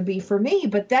solution's going to be for me.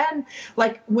 But then,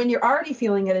 when you're already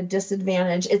feeling at a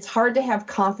disadvantage, it's hard to have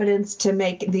confidence to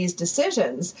make these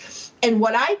decisions. And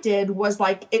what I did was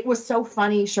it was so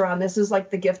funny, Sharron, this is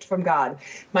the gift from God.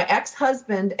 My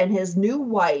ex-husband and his new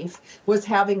wife was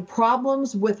having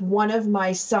problems with one of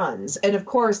my sons. And of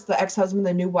course, the ex-husband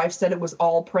and the new wife said it was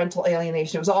all parental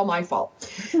alienation. It was all my fault.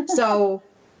 So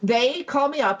they call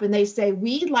me up and they say,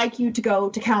 we'd like you to go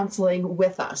to counseling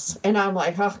with us. And I'm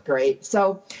like, oh, great.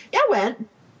 So I went.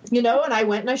 And I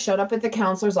went and I showed up at the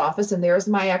counselor's office, and there's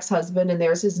my ex-husband, and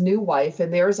there's his new wife,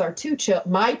 and there's our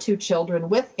my 2 children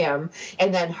with him,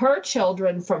 and then her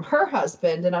children from her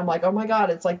husband. And I'm like, oh my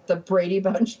God, it's like the Brady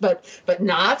Bunch, but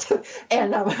not.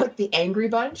 And I'm like the Angry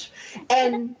Bunch.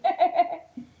 And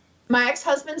my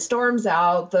ex-husband storms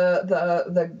out.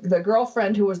 The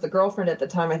girlfriend, who was the girlfriend at the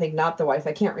time, I think, not the wife,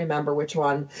 I can't remember which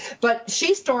one, but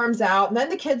she storms out, and then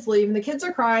the kids leave, and the kids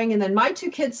are crying, and then my 2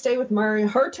 kids stay with Murray,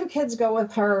 her 2 kids go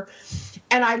with her.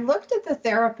 And I looked at the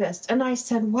therapist and I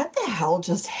said, what the hell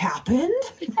just happened?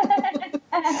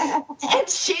 And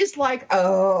she's like,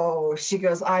 oh, she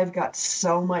goes, I've got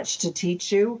so much to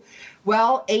teach you.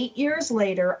 Well, 8 years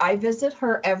later, I visit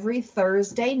her every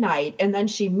Thursday night, and then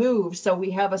she moved. So we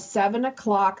have a 7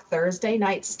 o'clock Thursday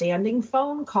night standing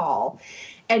phone call.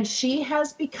 And she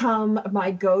has become my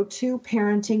go-to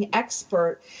parenting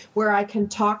expert, where I can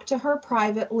talk to her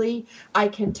privately. I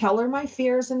can tell her my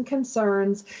fears and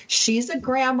concerns. She's a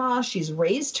grandma. She's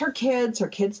raised her kids. Her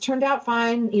kids turned out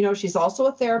fine. You know, she's also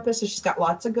a therapist, so she's got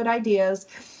lots of good ideas.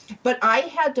 But I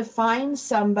had to find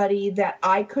somebody that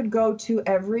I could go to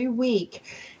every week,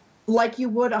 like you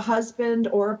would a husband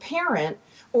or a parent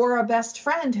or a best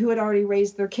friend who had already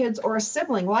raised their kids, or a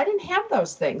sibling. Well, I didn't have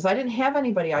those things. I didn't have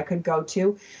anybody I could go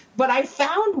to, but I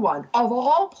found one. Of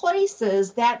all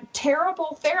places, that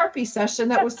terrible therapy session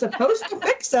that was supposed to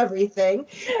fix everything,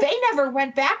 they never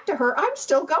went back to her. I'm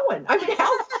still going. I mean,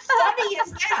 how funny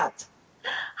is that?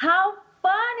 How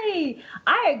funny.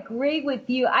 I agree with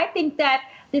you. I think that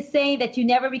the saying that you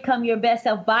never become your best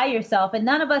self by yourself, and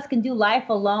none of us can do life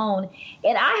alone.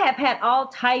 And I have had all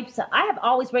types. I have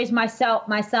always raised my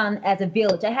son as a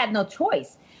village. I had no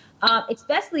choice.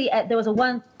 Especially there was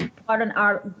one part in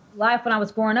our life when I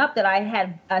was growing up that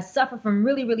I suffered from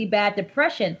really, really bad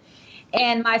depression.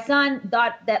 And my son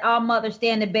thought that all mothers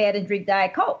stay in the bed and drink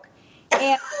Diet Coke.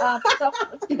 And so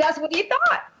that's what he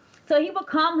thought. So he would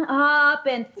come up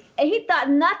and he thought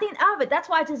nothing of it. That's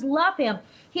why I just love him.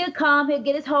 He'll come, he'll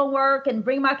get his homework and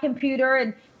bring my computer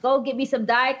and go get me some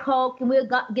Diet Coke, and we'll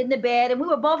get in the bed. And we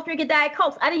were both drinking Diet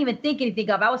Cokes. I didn't even think anything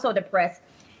of it. I was so depressed.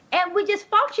 And we just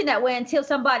functioned that way until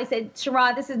somebody said,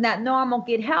 Sharron, this is not normal,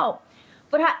 get help.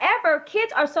 But however,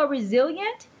 kids are so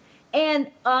resilient.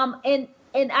 And I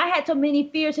had so many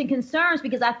fears and concerns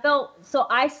because I felt so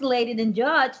isolated and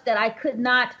judged that I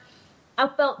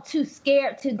felt too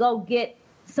scared to go get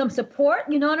some support.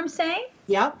 You know what I'm saying?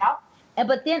 Yeah.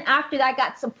 But then after I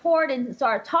got support and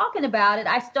started talking about it,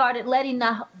 I started letting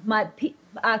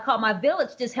I call my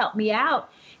village just help me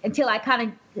out until I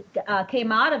kind of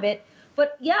came out of it.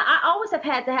 But yeah, I always have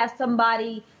had to have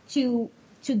somebody to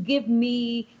give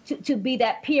me to be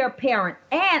that peer parent,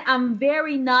 and I'm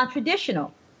very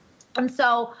non-traditional, and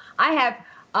so I have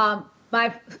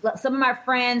some of my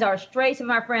friends are straight, some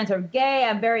of my friends are gay.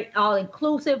 I'm very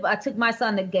all-inclusive. I took my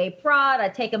son to gay pride. I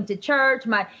take him to church.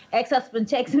 My ex-husband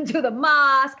takes him to the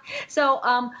mosque. So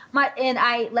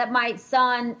I let my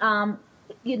son,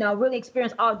 really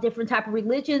experience all different type of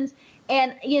religions.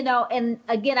 And, and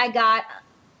again, I got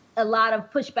a lot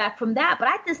of pushback from that. But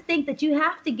I just think that you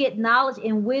have to get knowledge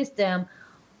and wisdom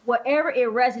wherever it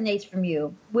resonates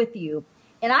with you.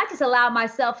 And I just allow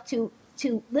myself to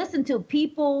listen to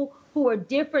people who are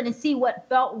different and see what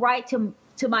felt right to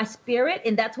my spirit.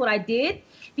 And that's what I did,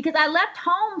 because I left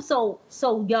home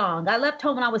so young. I left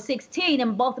home when I was 16,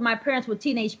 and both of my parents were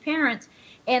teenage parents,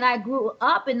 and I grew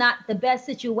up in not the best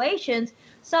situations.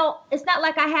 So it's not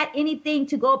like I had anything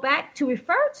to go back to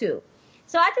refer to.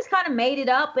 So I just kind of made it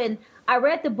up, and I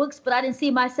read the books, but I didn't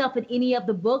see myself in any of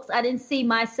the books. I didn't see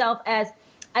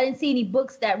any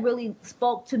books that really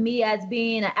spoke to me as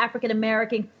being an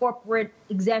African-American corporate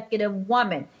executive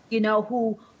woman,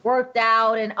 who worked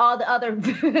out and all the other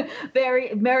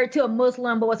very married to a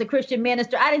Muslim, but was a Christian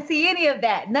minister. I didn't see any of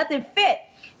that. Nothing fit.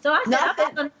 So I said,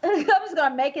 I'm just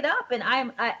going to make it up. But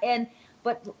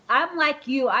I'm like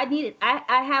you. I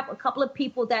have a couple of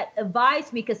people that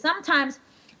advise me, because sometimes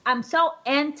I'm so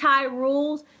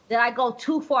anti-rules that I go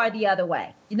too far the other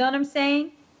way. You know what I'm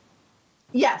saying?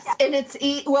 Yes. And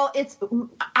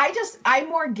I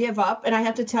more give up. And I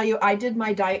have to tell you, I did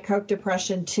my Diet Coke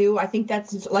depression too. I think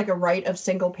that's like a rite of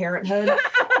single parenthood.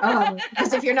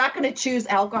 Because if you're not going to choose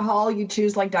alcohol, you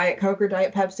choose like Diet Coke or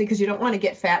Diet Pepsi, because you don't want to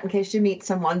get fat in case you meet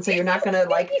someone. So you're not going to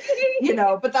but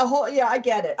I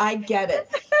get it.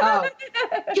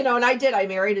 And I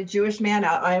married a Jewish man.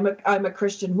 I'm a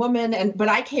Christian woman. But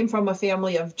I came from a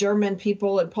family of German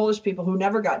people and Polish people who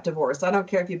never got divorced. I don't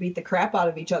care if you beat the crap out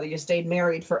of each other, you stayed married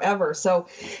forever. So,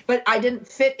 but I didn't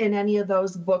fit in any of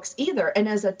those books either. And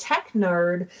as a tech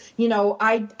nerd,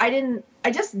 I didn't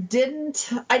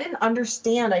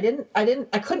understand.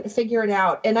 I couldn't figure it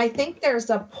out. And I think there's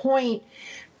a point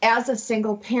as a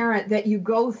single parent that you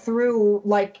go through,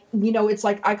 it's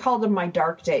like, I call them my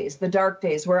dark days, the dark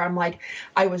days where I'm like,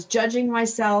 I was judging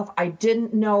myself. I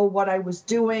didn't know what I was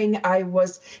doing. I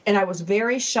was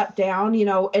very shut down,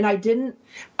 and I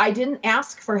didn't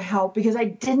ask for help because I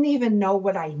didn't even know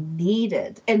what I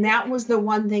needed. And that was the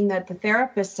one thing that the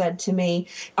therapist said to me,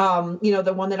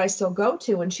 the one that I still go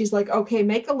to. And she's like, okay,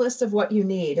 make a list of what you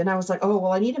need. And I was like, oh,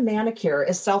 well, I need a manicure,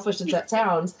 as selfish as that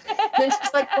sounds. Then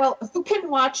she's like, well, who can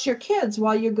watch your kids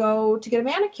while you go to get a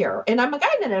manicure? And I'm like, I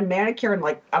hadn't had a manicure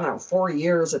in 4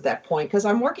 years at that point, because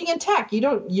I'm working in tech. You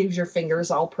don't use your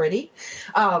fingers all pretty.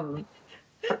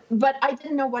 but I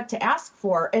didn't know what to ask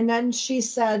for. And then she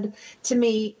said to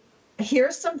me,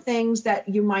 here's some things that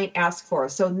you might ask for.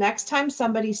 So next time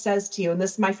somebody says to you, and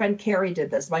this, my friend Carrie did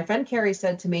this. My friend Carrie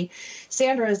said to me,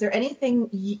 Sandra, is there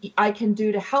anything I can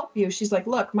do to help you? She's like,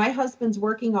 look, my husband's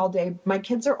working all day. My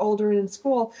kids are older and in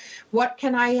school. What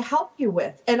can I help you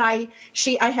with? And I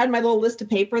had my little list of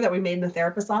paper that we made in the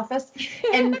therapist's office.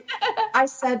 And I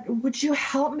said, would you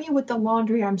help me with the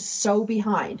laundry? I'm so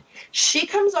behind. She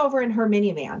comes over in her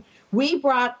minivan. We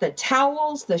brought the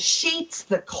towels, the sheets,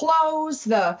 the clothes,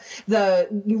 the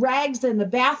rags in the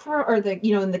bathroom or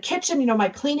in the kitchen, my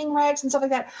cleaning rags and stuff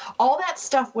like that. All that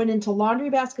stuff went into laundry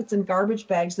baskets and garbage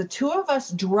bags. The two of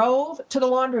us drove to the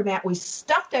laundromat. We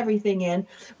stuffed everything in.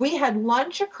 We had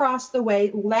lunch across the way,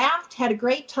 laughed, had a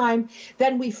great time.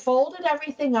 Then we folded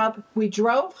everything up. We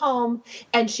drove home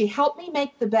and she helped me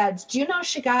make the beds. Do you know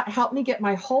she helped me get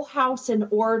my whole house in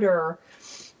order?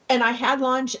 And I had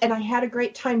lunch and I had a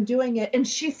great time doing it. And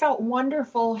she felt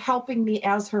wonderful helping me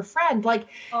as her friend. Like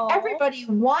everybody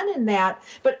won in that.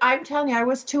 But I'm telling you, I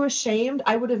was too ashamed.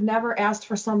 I would have never asked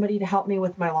for somebody to help me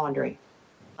with my laundry.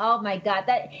 Oh my God.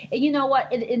 And you know what?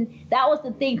 And that was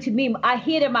the thing to me. I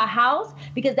hid in my house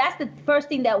because that's the first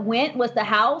thing that went was the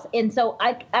house. And so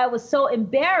I was so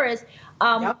embarrassed.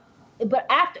 Yep. But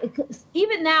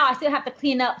even now, I still have to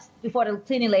clean up before the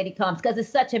cleaning lady comes because it's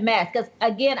such a mess. Because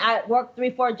again, I work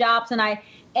 3-4 jobs and I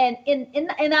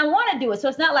want to do it. So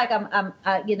it's not like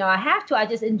I have to. I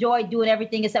just enjoy doing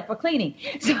everything except for cleaning.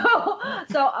 So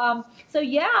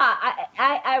yeah,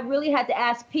 I really had to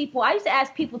ask people. I used to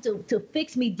ask people to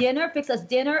fix us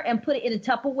dinner and put it in a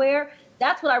Tupperware.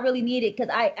 That's what I really needed because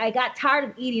I got tired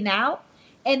of eating out.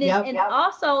 And then,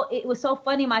 also, it was so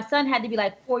funny. My son had to be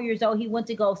like 4 years old. He went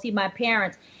to go see my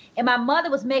parents, and my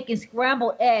mother was making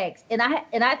scrambled eggs. And I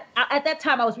at that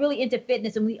time I was really into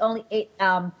fitness, and we only ate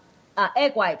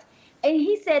egg whites. And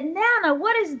he said, "Nana,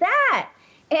 what is that?"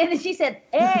 And she said,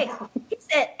 "Eggs." He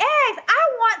said, "Eggs? I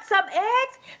want some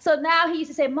eggs." So now he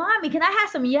used to say, "Mommy, can I have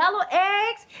some yellow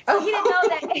eggs?" So he didn't know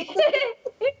that.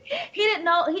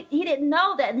 He didn't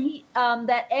know that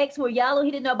that eggs were yellow.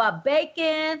 He didn't know about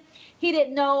bacon. He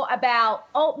didn't know about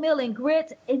oatmeal and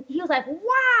grits. And he was like,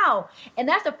 wow. And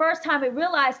that's the first time I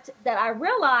realized that our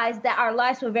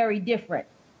lives were very different.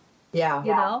 Yeah.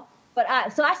 You know? But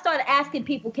so I started asking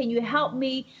people, can you help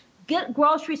me? Get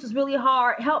groceries was really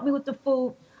hard. Help me with the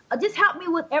food. Just help me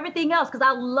with everything else because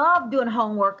I love doing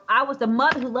homework. I was the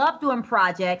mother who loved doing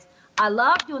projects. I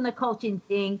loved doing the coaching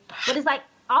thing. But it's like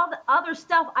all the other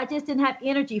stuff I just didn't have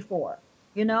energy for,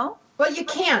 you know? Well, you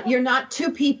can't. You're not two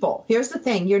people. Here's the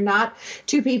thing. You're not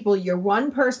two people. You're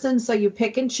one person, so you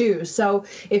pick and choose. So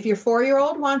if your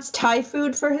 4-year-old wants Thai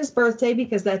food for his birthday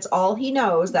because that's all he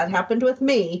knows, that happened with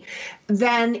me,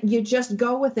 then you just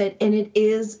go with it, and it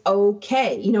is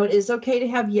okay. It is okay to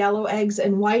have yellow eggs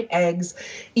and white eggs.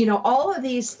 All of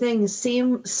these things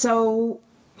seem so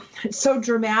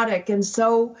dramatic and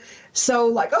so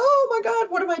like, oh my God,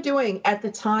 what am I doing at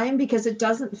the time? Because it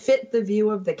doesn't fit the view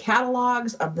of the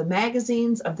catalogs, of the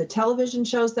magazines, of the television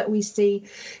shows that we see.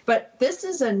 But this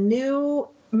is a new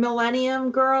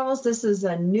millennium, girls. This is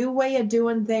a new way of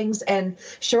doing things. And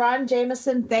Sharron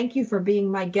Jamison, thank you for being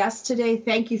my guest today.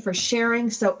 Thank you for sharing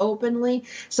so openly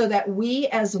so that we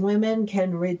as women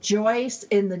can rejoice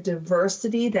in the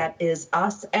diversity that is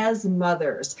us as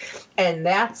mothers. And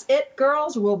that's it,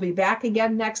 girls. We'll be back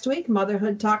again next week.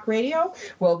 Motherhood Talk Radio.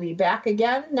 We'll be back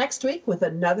again next week with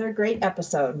another great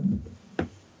episode.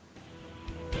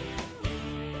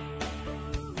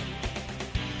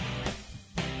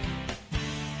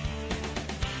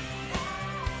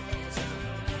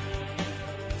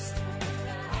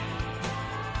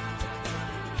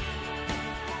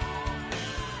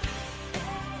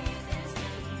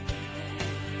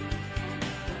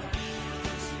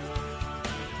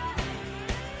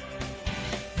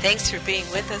 Thanks for being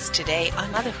with us today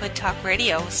on Motherhood Talk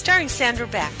Radio, starring Sandra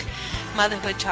Beck. Motherhood Talk